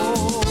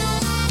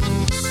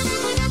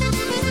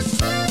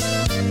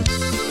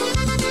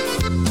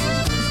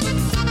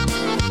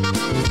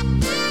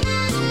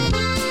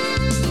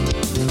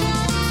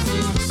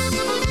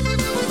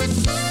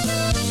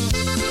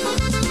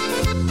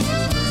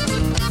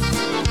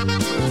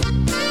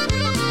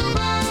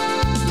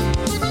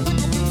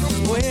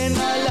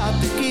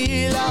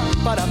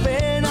 Para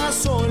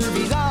apenas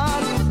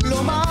olvidar,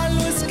 lo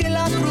malo es que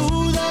la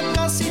cruda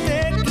casi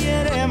te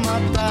quiere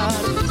matar.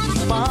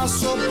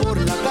 Paso por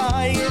la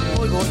calle,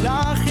 oigo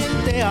la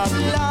gente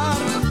hablar,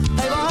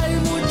 ahí va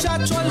el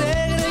muchacho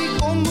alegre y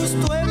con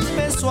gusto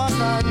empezó a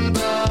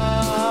cantar.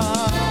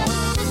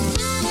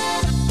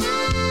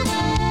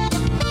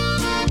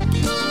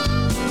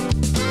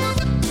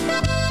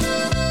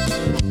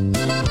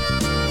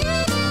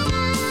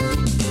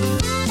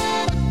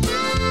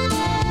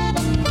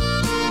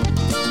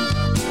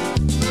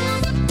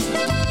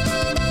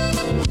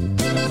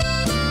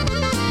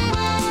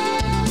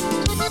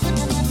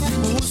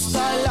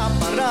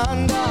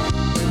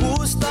 Me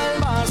gusta el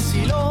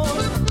vacilón,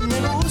 me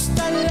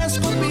gustan las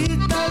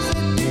copitas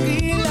de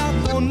tequila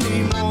con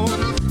limón,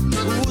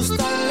 me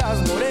gustan las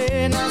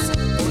morenas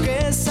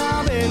porque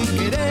saben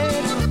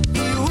querer y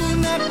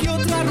una que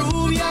otra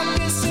rubia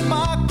que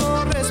sepa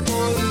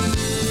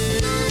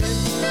corresponder.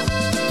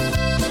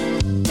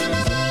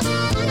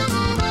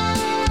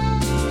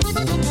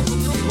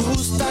 Me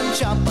gustan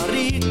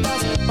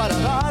chaparritas para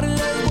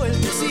darles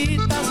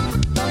vueltecitas,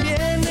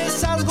 también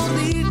esas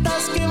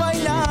gorditas que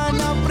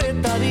bailan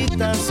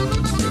apretaditas.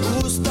 Me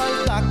gusta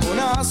el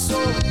taconazo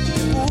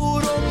de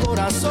puro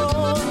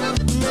corazón,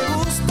 me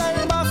gusta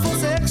el bajo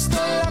sexto,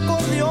 el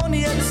acordeón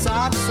y el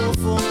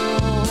saxofón.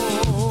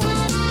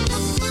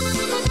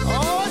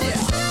 Oh, yeah.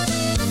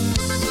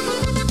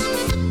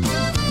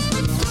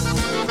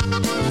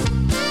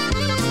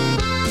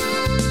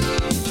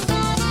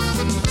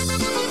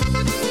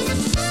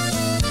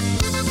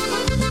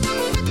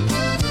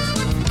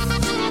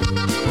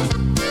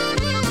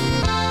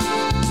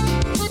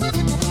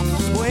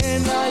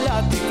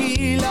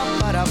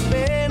 Para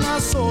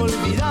apenas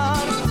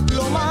olvidar,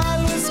 lo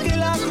malo es que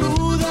la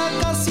cruda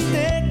casi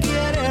te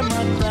quiere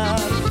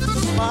matar.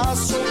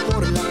 Paso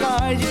por la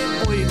calle,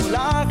 oigo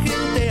la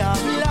gente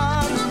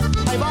hablar,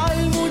 ahí va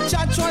el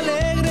muchacho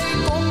alegre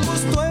y con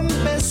gusto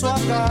empezó a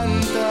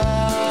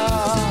cantar.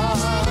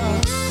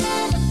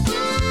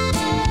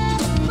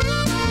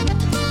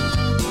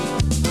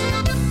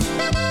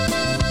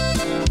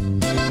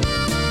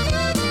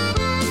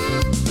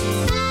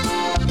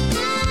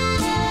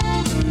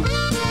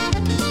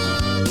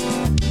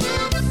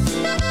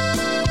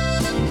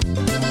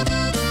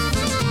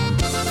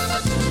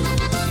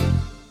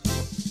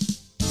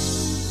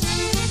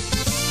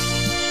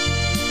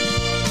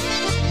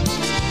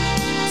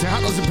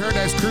 Tejanos in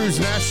Paradise Cruise Cruz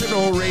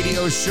National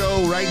Radio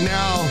Show right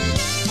now.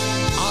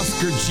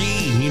 Oscar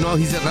G. You know,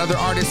 he's another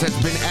artist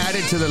that's been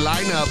added to the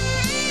lineup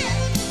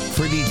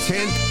for the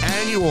 10th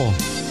annual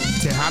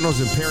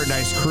Tejanos in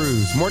Paradise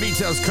Cruise. More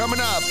details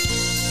coming up.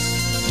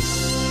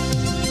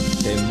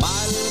 Te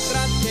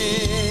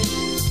maltraté,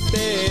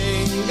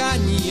 te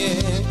engañé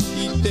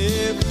y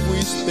te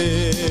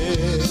fuiste.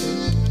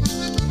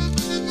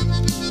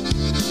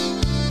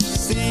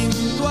 Sin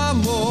tu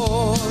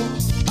amor,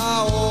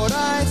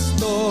 ahora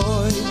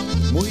estoy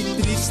muy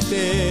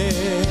triste.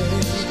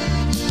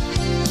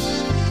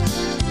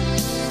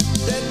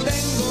 Te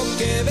tengo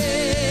que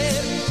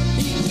ver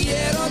y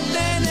quiero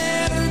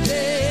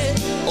tenerte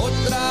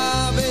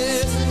otra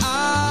vez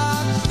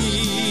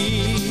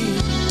aquí.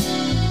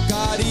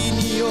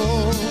 Cariño,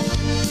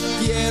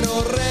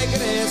 quiero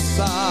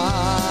regresar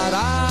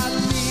a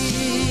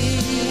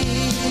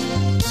ti.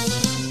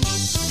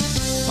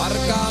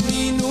 Marca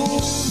mi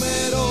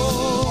número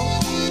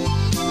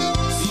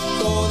si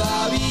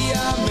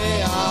todavía me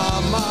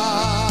amas.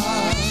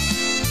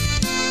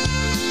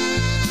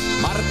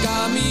 Marca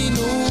mi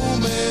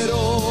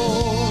número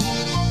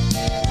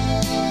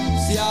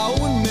si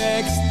aún me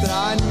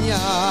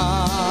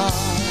extrañas.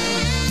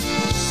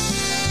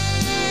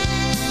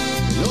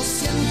 Lo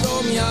siento,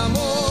 mi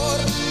amor,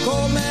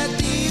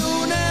 cometí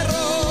un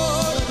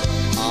error.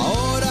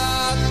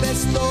 Ahora te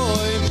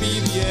estoy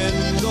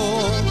pidiendo,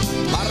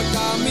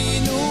 marca mi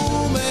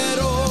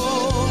número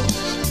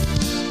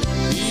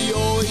y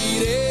yo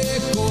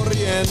iré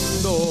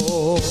corriendo.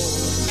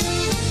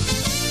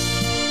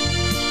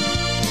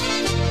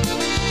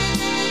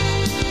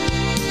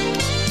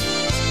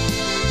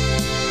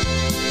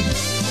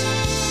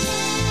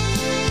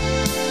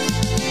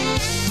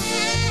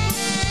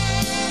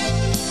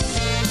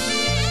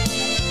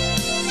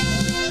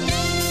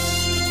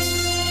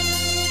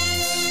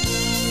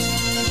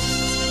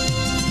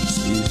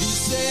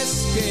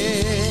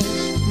 Que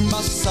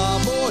vas a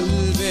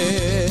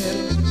volver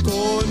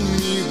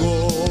conmigo,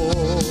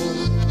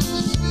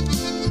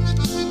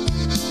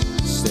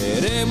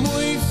 seré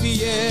muy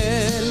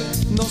fiel,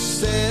 no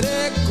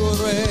seré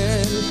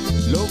cruel,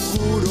 lo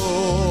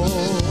juro.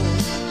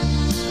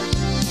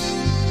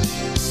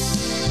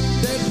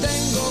 Te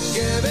tengo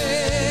que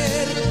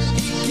ver y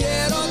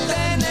quiero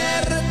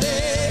tenerte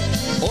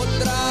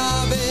otra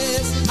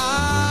vez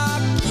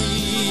aquí,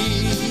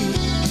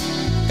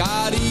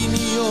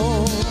 cariño.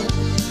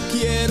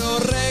 Quiero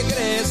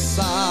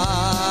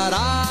regresar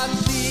a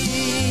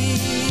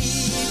ti.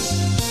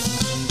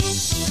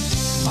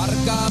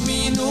 Marca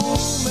mi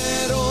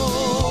número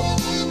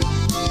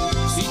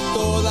si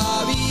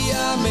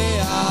todavía me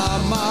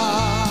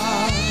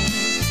amas.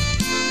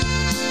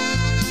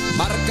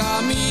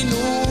 Marca mi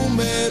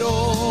número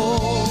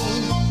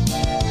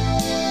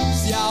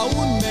si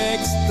aún me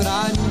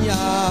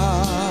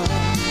extrañas.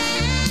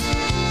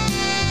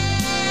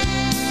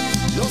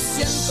 Lo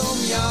siento,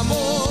 mi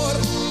amor,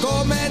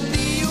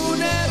 cometí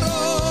un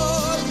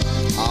error.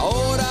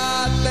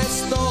 Ahora te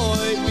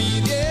estoy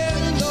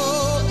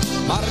pidiendo,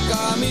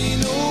 marca mi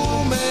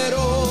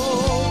número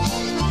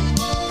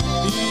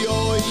y yo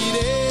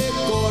iré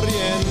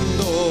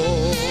corriendo.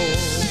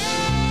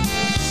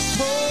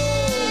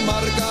 Oh,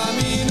 marca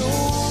mi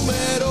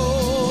número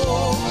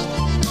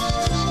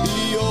y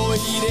yo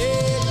iré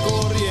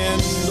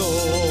corriendo.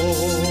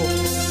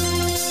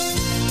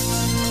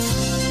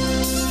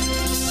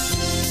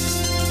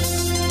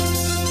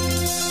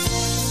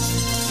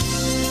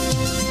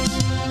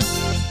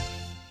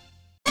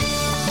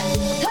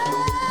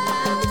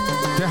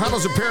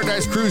 Tejanos in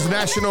Paradise Cruise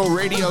National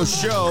Radio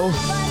Show.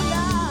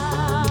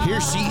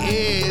 Here she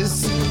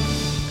is,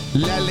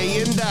 La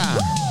Leyenda.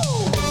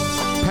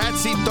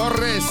 Patsy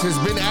Torres has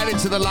been added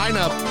to the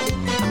lineup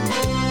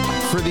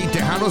for the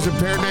Tejanos in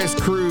Paradise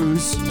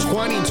Cruise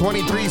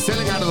 2023,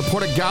 sailing out of the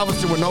port of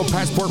Galveston with no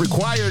passport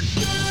required.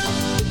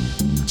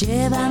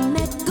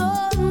 Llévame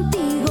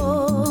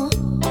contigo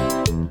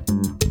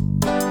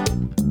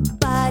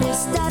para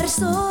estar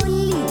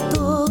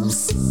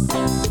solitos,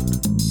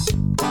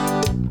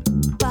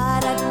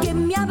 para que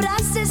me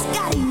abraces,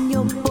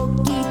 cariño,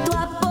 poquito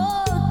a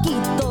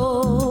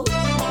poquito.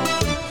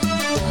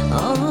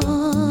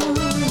 Oh.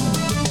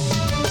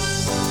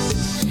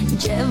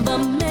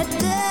 Llévame,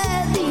 te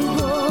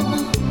digo,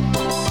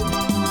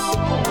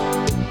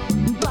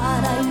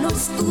 para lo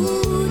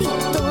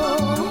oscurito,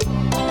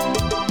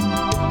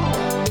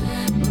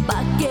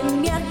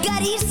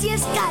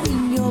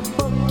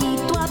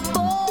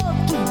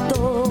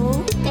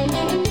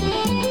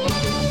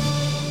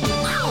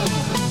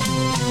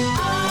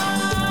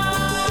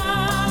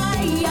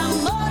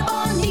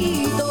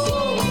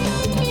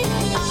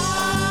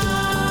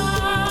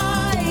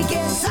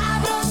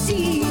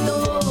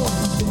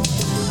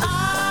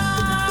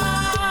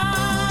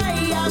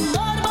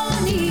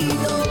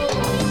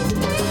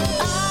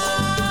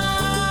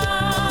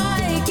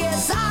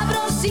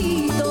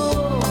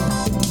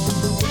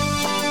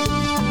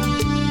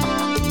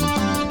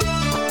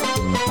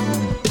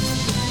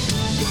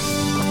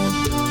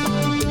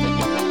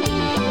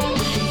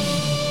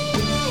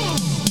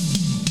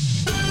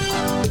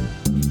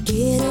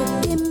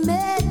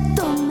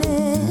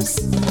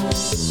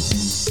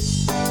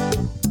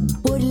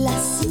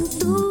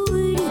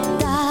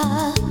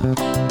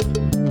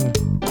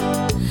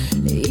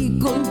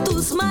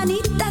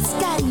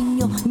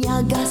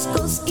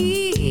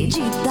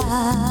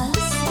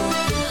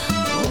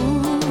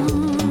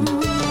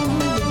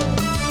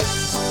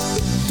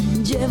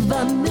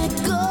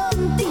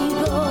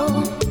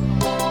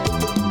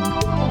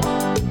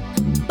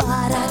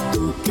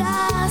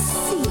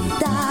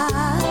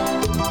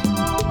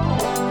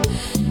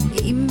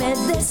 me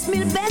des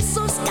 1000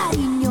 besos,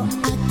 cariño,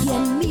 aquí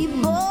en mi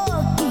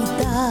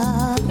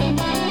boquita.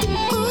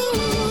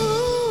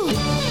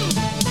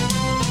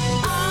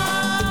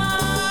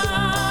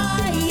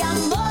 Ay,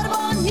 amor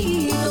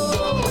bonito.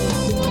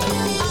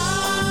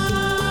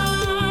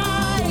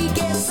 Ay,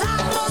 qué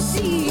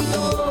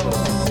sabrosito.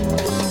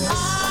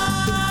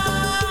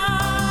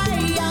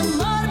 Ay,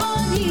 amor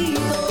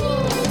bonito.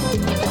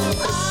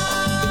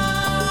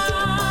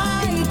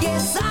 Ay, qué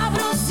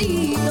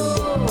sabrosito.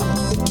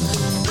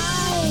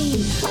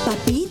 Ay,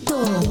 papito,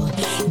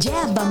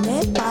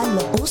 llévame pa'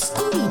 lo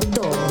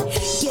oscurito.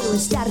 Quiero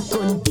estar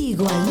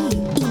contigo ahí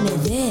y me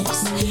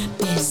des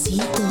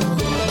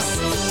besitos.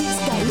 Tus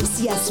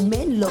caricias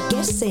me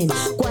enloquecen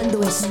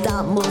cuando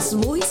estamos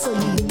muy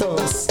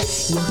solitos.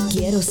 Yo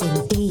quiero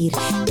sentir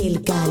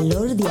el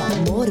calor de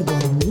amor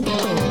bonito.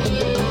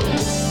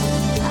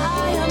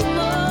 Ay,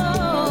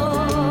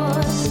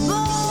 amor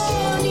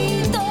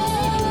bonito.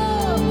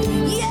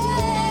 Yeah,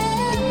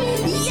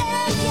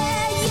 yeah,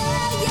 yeah,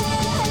 yeah, yeah.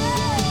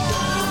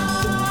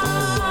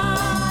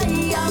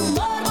 Ay,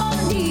 amor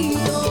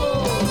bonito.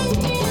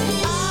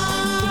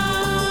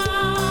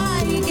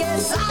 Ay, qué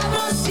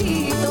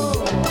sabrosito.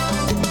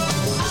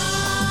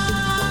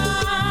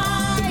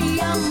 Ay,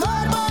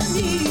 amor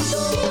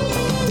bonito.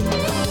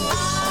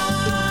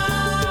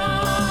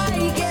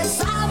 Ay, qué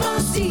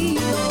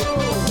sabrosito.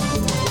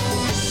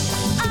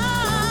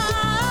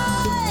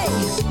 Ay,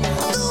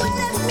 tú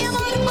eres mi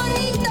amor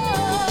bonito.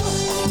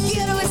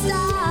 Quiero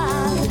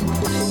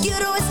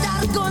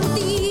estar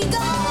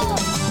contigo.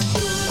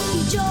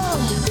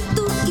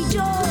 Tú y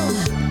yo,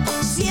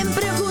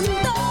 siempre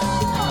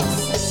juntos.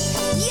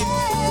 Yeah.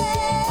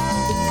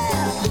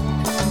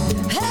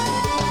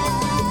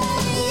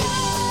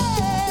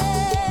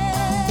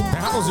 The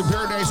House of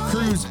Paradise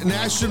Cruise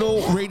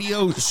National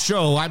Radio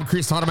Show. I'm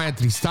Chris Hanoman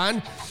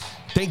Tristan.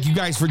 Thank you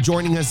guys for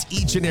joining us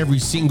each and every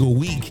single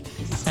week.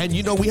 And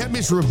you know, we have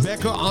Miss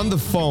Rebecca on the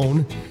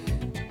phone,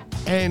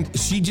 and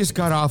she just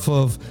got off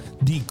of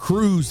the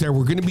cruise that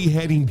we're going to be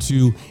heading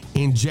to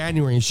in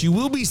January. And she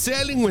will be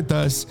sailing with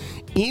us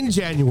in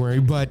January.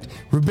 But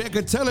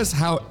Rebecca, tell us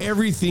how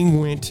everything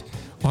went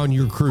on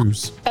your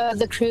cruise.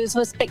 The cruise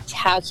was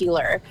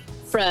spectacular.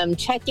 From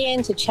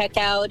check-in to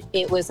check-out,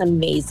 it was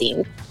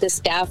amazing. The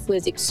staff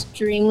was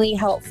extremely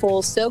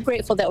helpful. So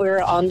grateful that we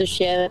were on the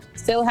ship.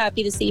 So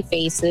happy to see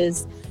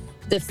faces.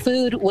 The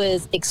food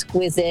was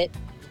exquisite.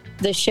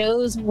 The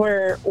shows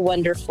were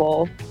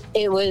wonderful.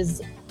 It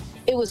was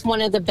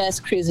one of the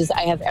best cruises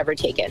I have ever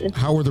taken.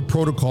 How were the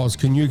protocols?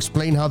 Can you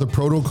explain how the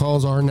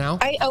protocols are now?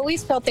 I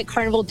always felt that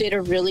Carnival did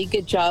a really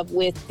good job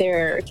with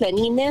their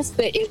cleanliness,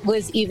 but it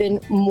was even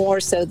more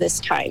so this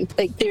time.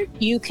 Like,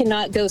 you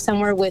cannot go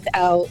somewhere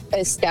without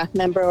a staff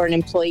member or an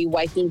employee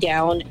wiping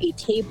down a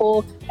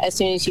table. As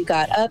soon as you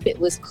got up, it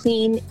was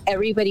clean.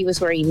 Everybody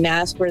was wearing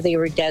masks where they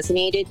were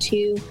designated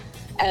to.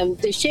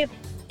 The ship,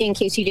 in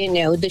case you didn't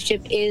know, the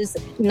ship is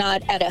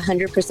not at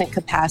 100%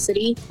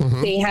 capacity.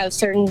 Mm-hmm. They have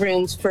certain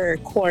rooms for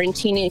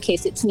quarantine in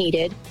case it's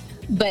needed.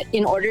 But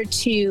in order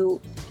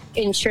to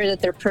ensure that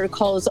their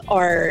protocols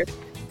are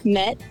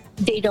met,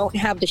 they don't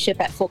have the ship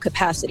at full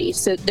capacity.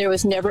 So there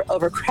was never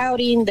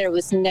overcrowding. There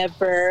was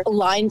never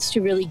lines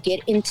to really get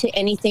into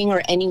anything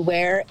or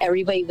anywhere.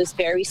 Everybody was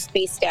very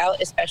spaced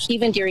out, especially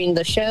even during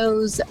the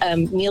shows,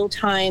 meal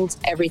times,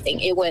 everything.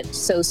 It went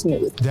so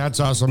smooth. That's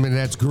awesome, and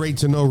that's great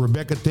to know.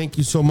 Rebecca, thank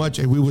you so much,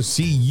 and we will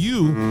see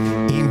you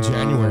in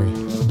January.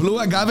 Blue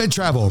Agave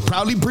Travel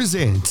proudly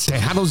presents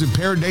Tejanos in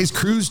Paradise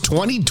Cruise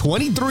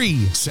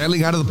 2023,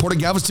 sailing out of the Port of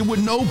Galveston with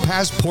no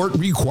passport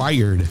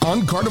required.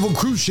 On Carnival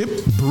Cruise Ship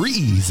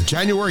Breeze,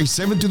 January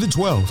 7th to the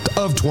 12th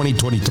of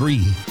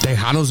 2023.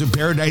 Tejanos in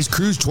Paradise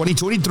Cruise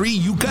 2023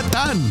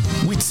 Yucatan,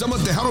 with some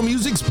of Tejano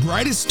music's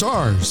brightest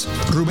stars.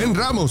 Rubén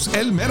Ramos,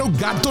 El Mero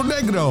Gato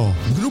Negro.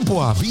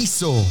 Grupo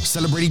Aviso,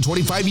 celebrating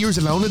 25 years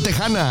in La Onda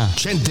Tejana.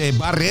 Chente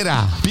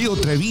Barrera, Pío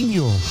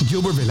Treviño,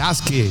 Gilbert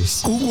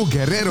Velázquez, Hugo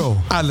Guerrero,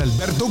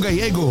 Adalberto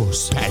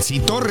Gallegos,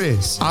 Patsy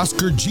Torres,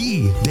 Oscar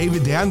G,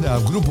 David de Anda,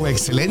 Grupo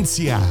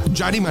Excelencia,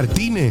 Johnny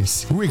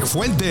Martínez, Rick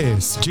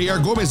Fuentes, J.R.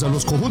 Gómez of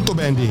Los Conjunto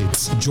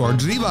Bandits,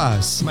 George Rivas,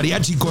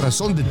 Mariachi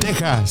Corazón de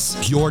Texas,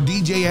 your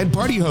DJ and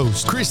party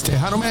host, Chris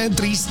Tejanoman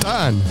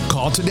Tristan.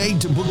 Call today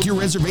to book your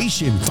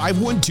reservation,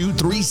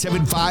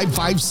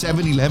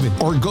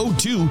 512-375-5711, or go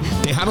to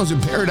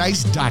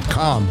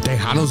TejanosInParadise.com.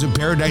 Tejanos in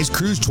Paradise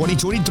Cruise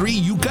 2023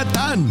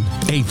 Yucatan,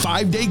 a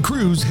 5-day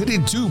cruise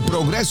headed to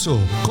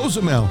Progreso,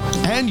 Cozumel,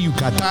 and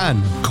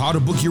Yucatan. Call to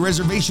book your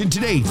reservation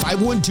today,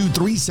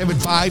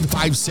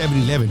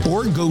 512-375-5711,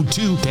 or go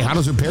to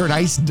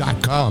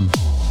TejanosInParadise.com.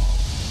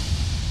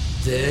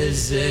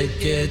 Desde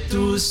que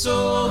tus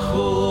ojos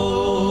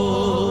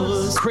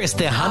Chris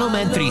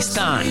Tejanoman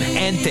Tristan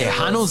and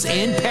Tejanos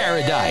in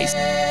Paradise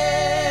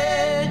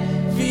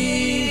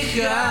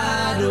fijaron.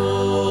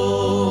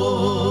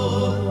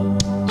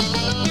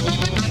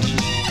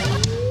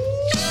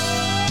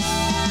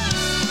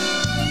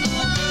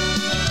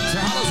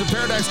 Tejanos in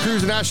Paradise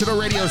Cruise National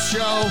Radio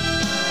Show.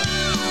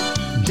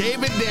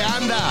 David de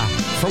Anda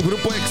from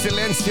Grupo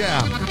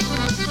Excelencia.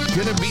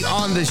 gonna be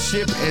on the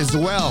ship as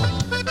well.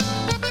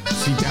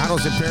 See,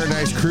 Tejanos in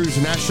Paradise Cruise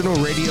National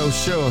Radio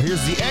Show.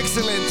 Here's the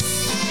excellence.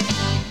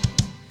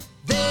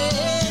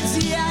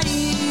 Desde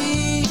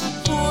ahí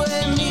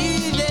fue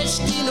mi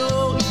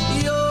destino.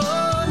 Yo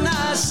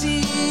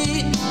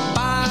nací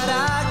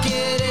para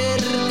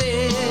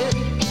quererte.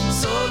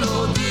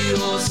 Solo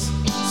Dios,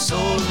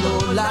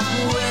 solo la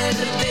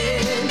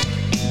muerte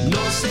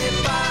nos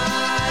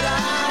separa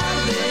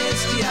de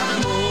este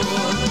amor.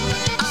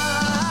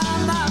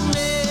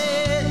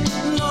 Ámame,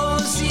 no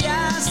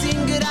seas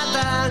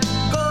ingrata,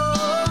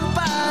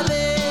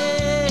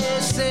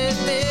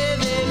 compadécete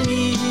de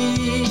mí.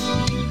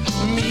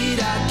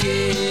 Mira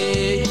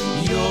que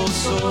yo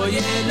soy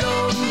el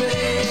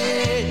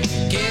hombre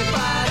que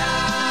para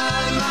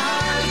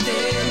amarte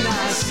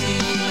nací.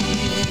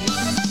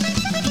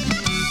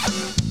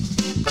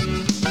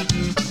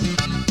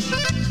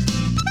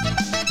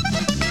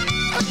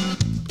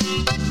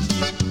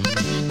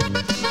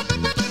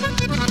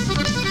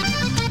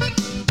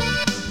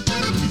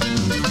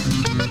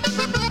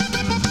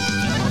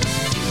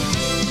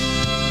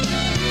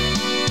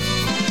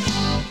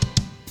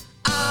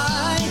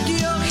 Ay,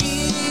 qué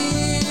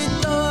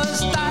ojitos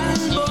tan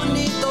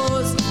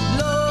bonitos,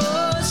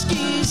 los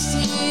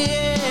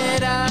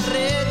quisiera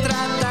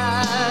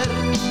retratar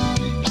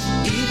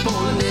y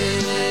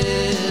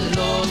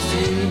ponerlos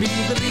en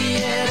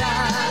vidriera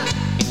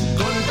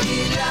con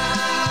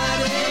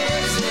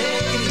pilares de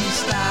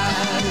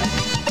cristal.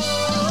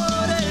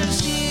 Por el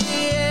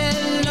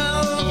cielo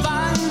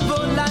van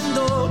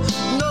volando,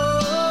 no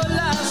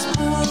las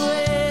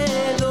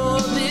puedo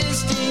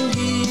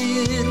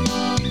distinguir.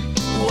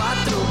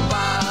 Cuatro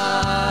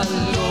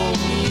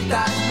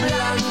palomitas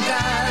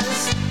blancas,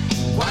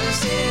 ¿cuál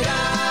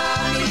será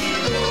mi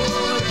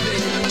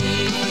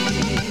porvenir?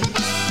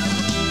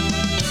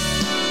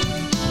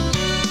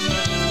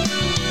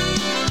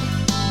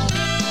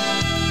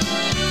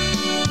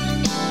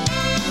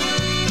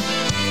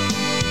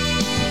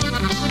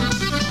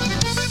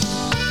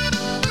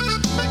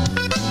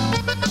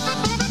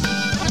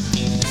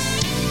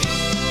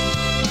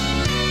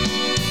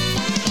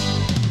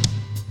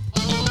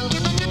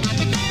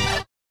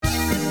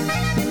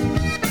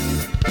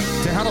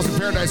 Tejanos in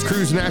Paradise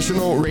Cruise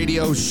National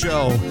Radio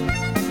Show.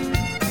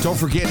 Don't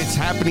forget, it's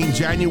happening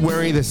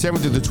January the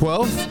 7th to the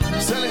 12th.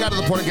 Sailing out of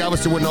the Port of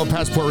Galveston with no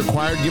passport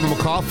required. Give them a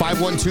call,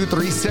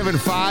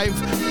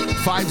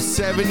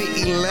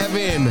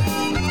 512-375-5711.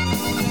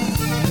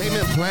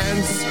 Payment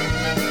plans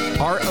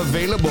are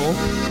available.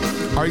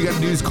 All you got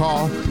to do is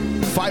call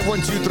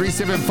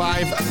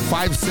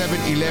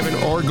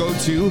 512-375-5711 or go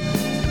to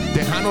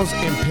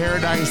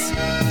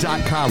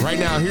TejanosInParadise.com. Right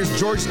now, here's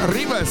George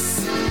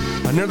Rivas,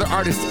 another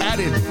artist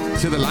added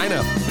to the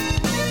lineup.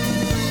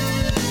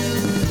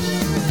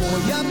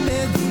 Voy a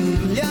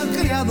pedirle al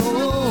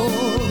Creador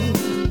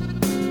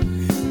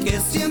que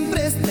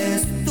siempre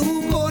estés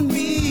tú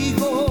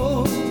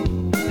conmigo,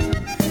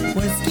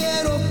 pues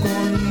quiero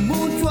con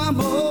mucho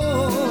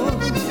amor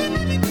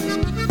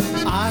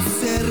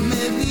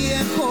hacerme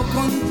viejo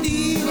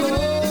contigo.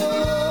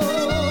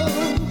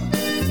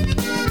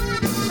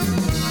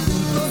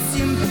 Juntos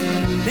siempre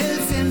en el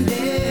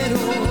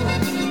sendero,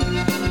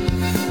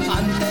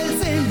 ante el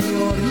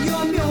Señor yo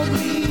me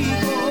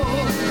obligo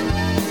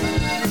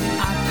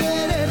a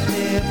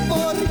quererte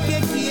porque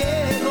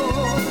quiero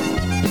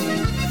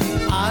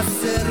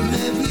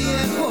hacerme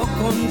viejo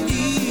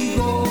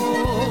contigo.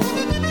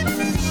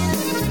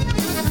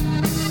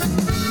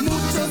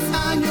 Muchos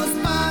años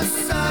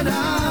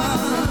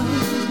pasarán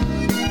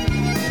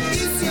y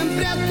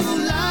siempre a tu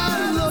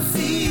lado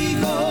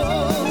sigo.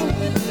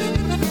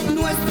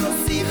 Nuestros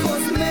hijos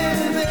me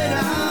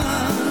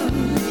verán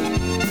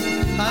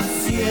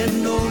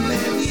haciéndome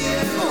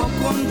viejo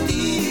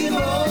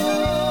contigo.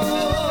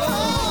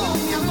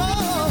 Mi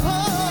amor,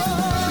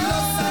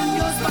 los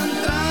años van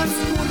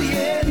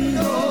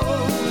transcurriendo,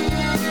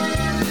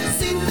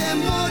 sin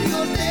temor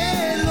yo te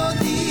lo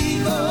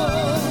digo.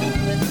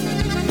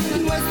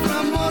 Nuestro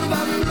amor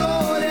va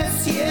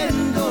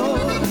floreciendo,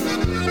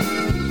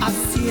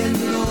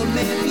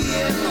 haciéndome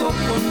viejo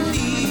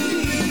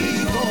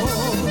contigo.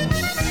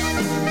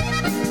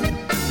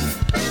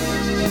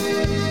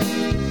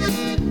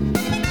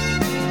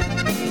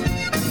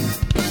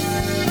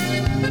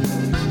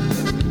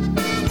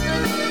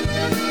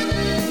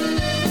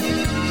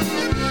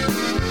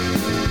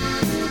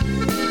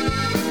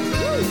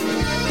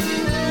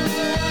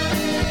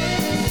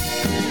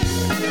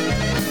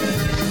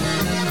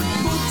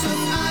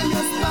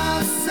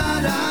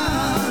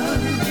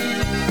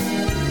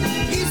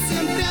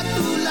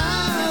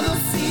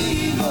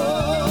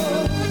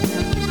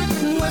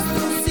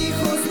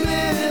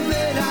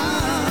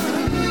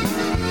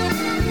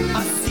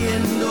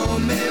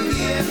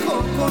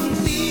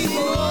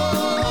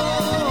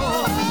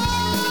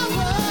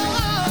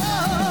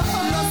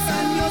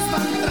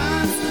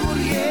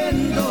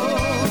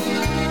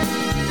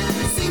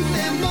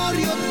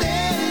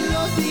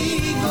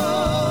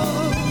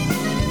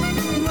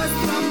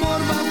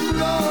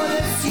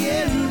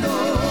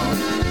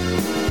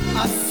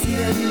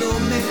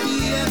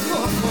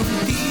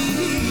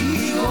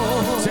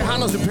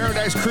 Tejanos in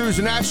Paradise Cruise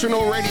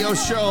National Radio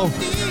Show.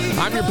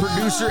 I'm your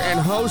producer and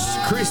host,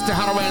 Chris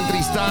Tejano Man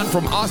Tristan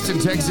from Austin,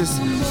 Texas.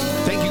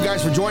 Thank you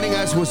guys for joining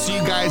us. We'll see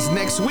you guys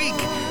next week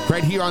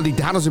right here on the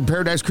Tejanos in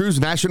Paradise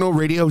Cruise National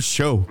Radio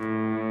Show.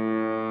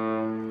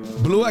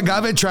 Blue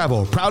Agave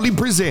Travel proudly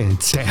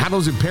presents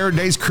Tejanos in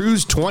Paradise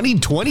Cruise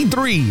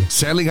 2023.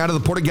 Sailing out of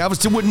the Port of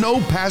Galveston with no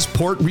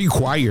passport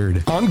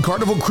required. On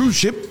Carnival Cruise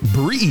Ship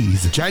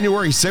Breeze,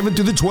 January 7th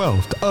to the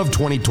 12th of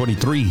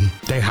 2023.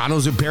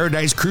 Tejanos in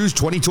Paradise Cruise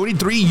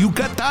 2023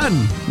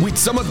 Yucatan. With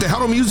some of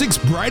Tejano music's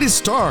brightest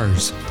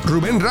stars.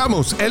 Ruben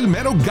Ramos, El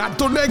Mero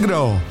Gato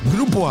Negro.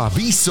 Grupo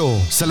Aviso,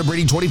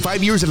 celebrating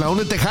 25 years in La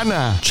Onda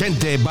Tejana.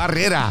 Chente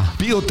Barrera,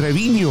 Pio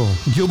Treviño,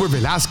 Gilbert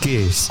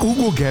Velázquez,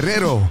 Hugo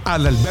Guerrero,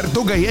 Adalberto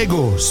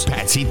Gallegos,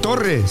 Patsy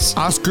Torres,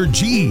 Oscar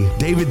G,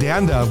 David De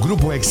Anda of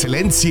Grupo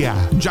Excelencia,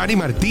 Johnny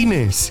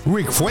Martinez,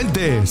 Rick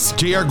Fuentes,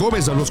 J.R.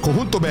 Gomez of Los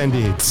Conjunto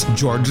Bandits,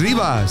 George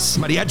Rivas,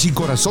 Mariachi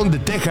Corazon de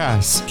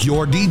Texas,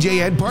 your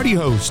DJ and party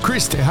host,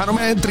 Chris Tejano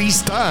Man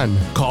Tristan.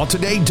 Call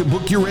today to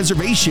book your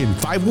reservation,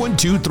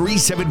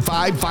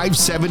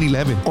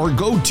 512-375-5711, or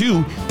go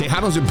to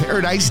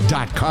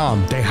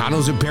TejanosInParadise.com.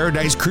 Tejanos in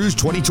Paradise Cruise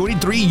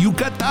 2023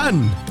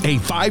 Yucatan, a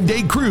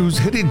 5-day cruise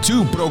headed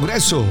to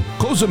Progreso,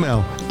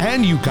 Cozumel,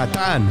 and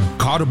Yucatan.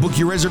 Call to book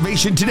your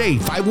reservation today,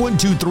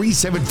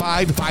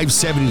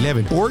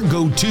 512-375-5711, or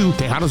go to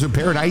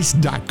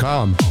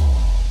TejanosInParadise.com.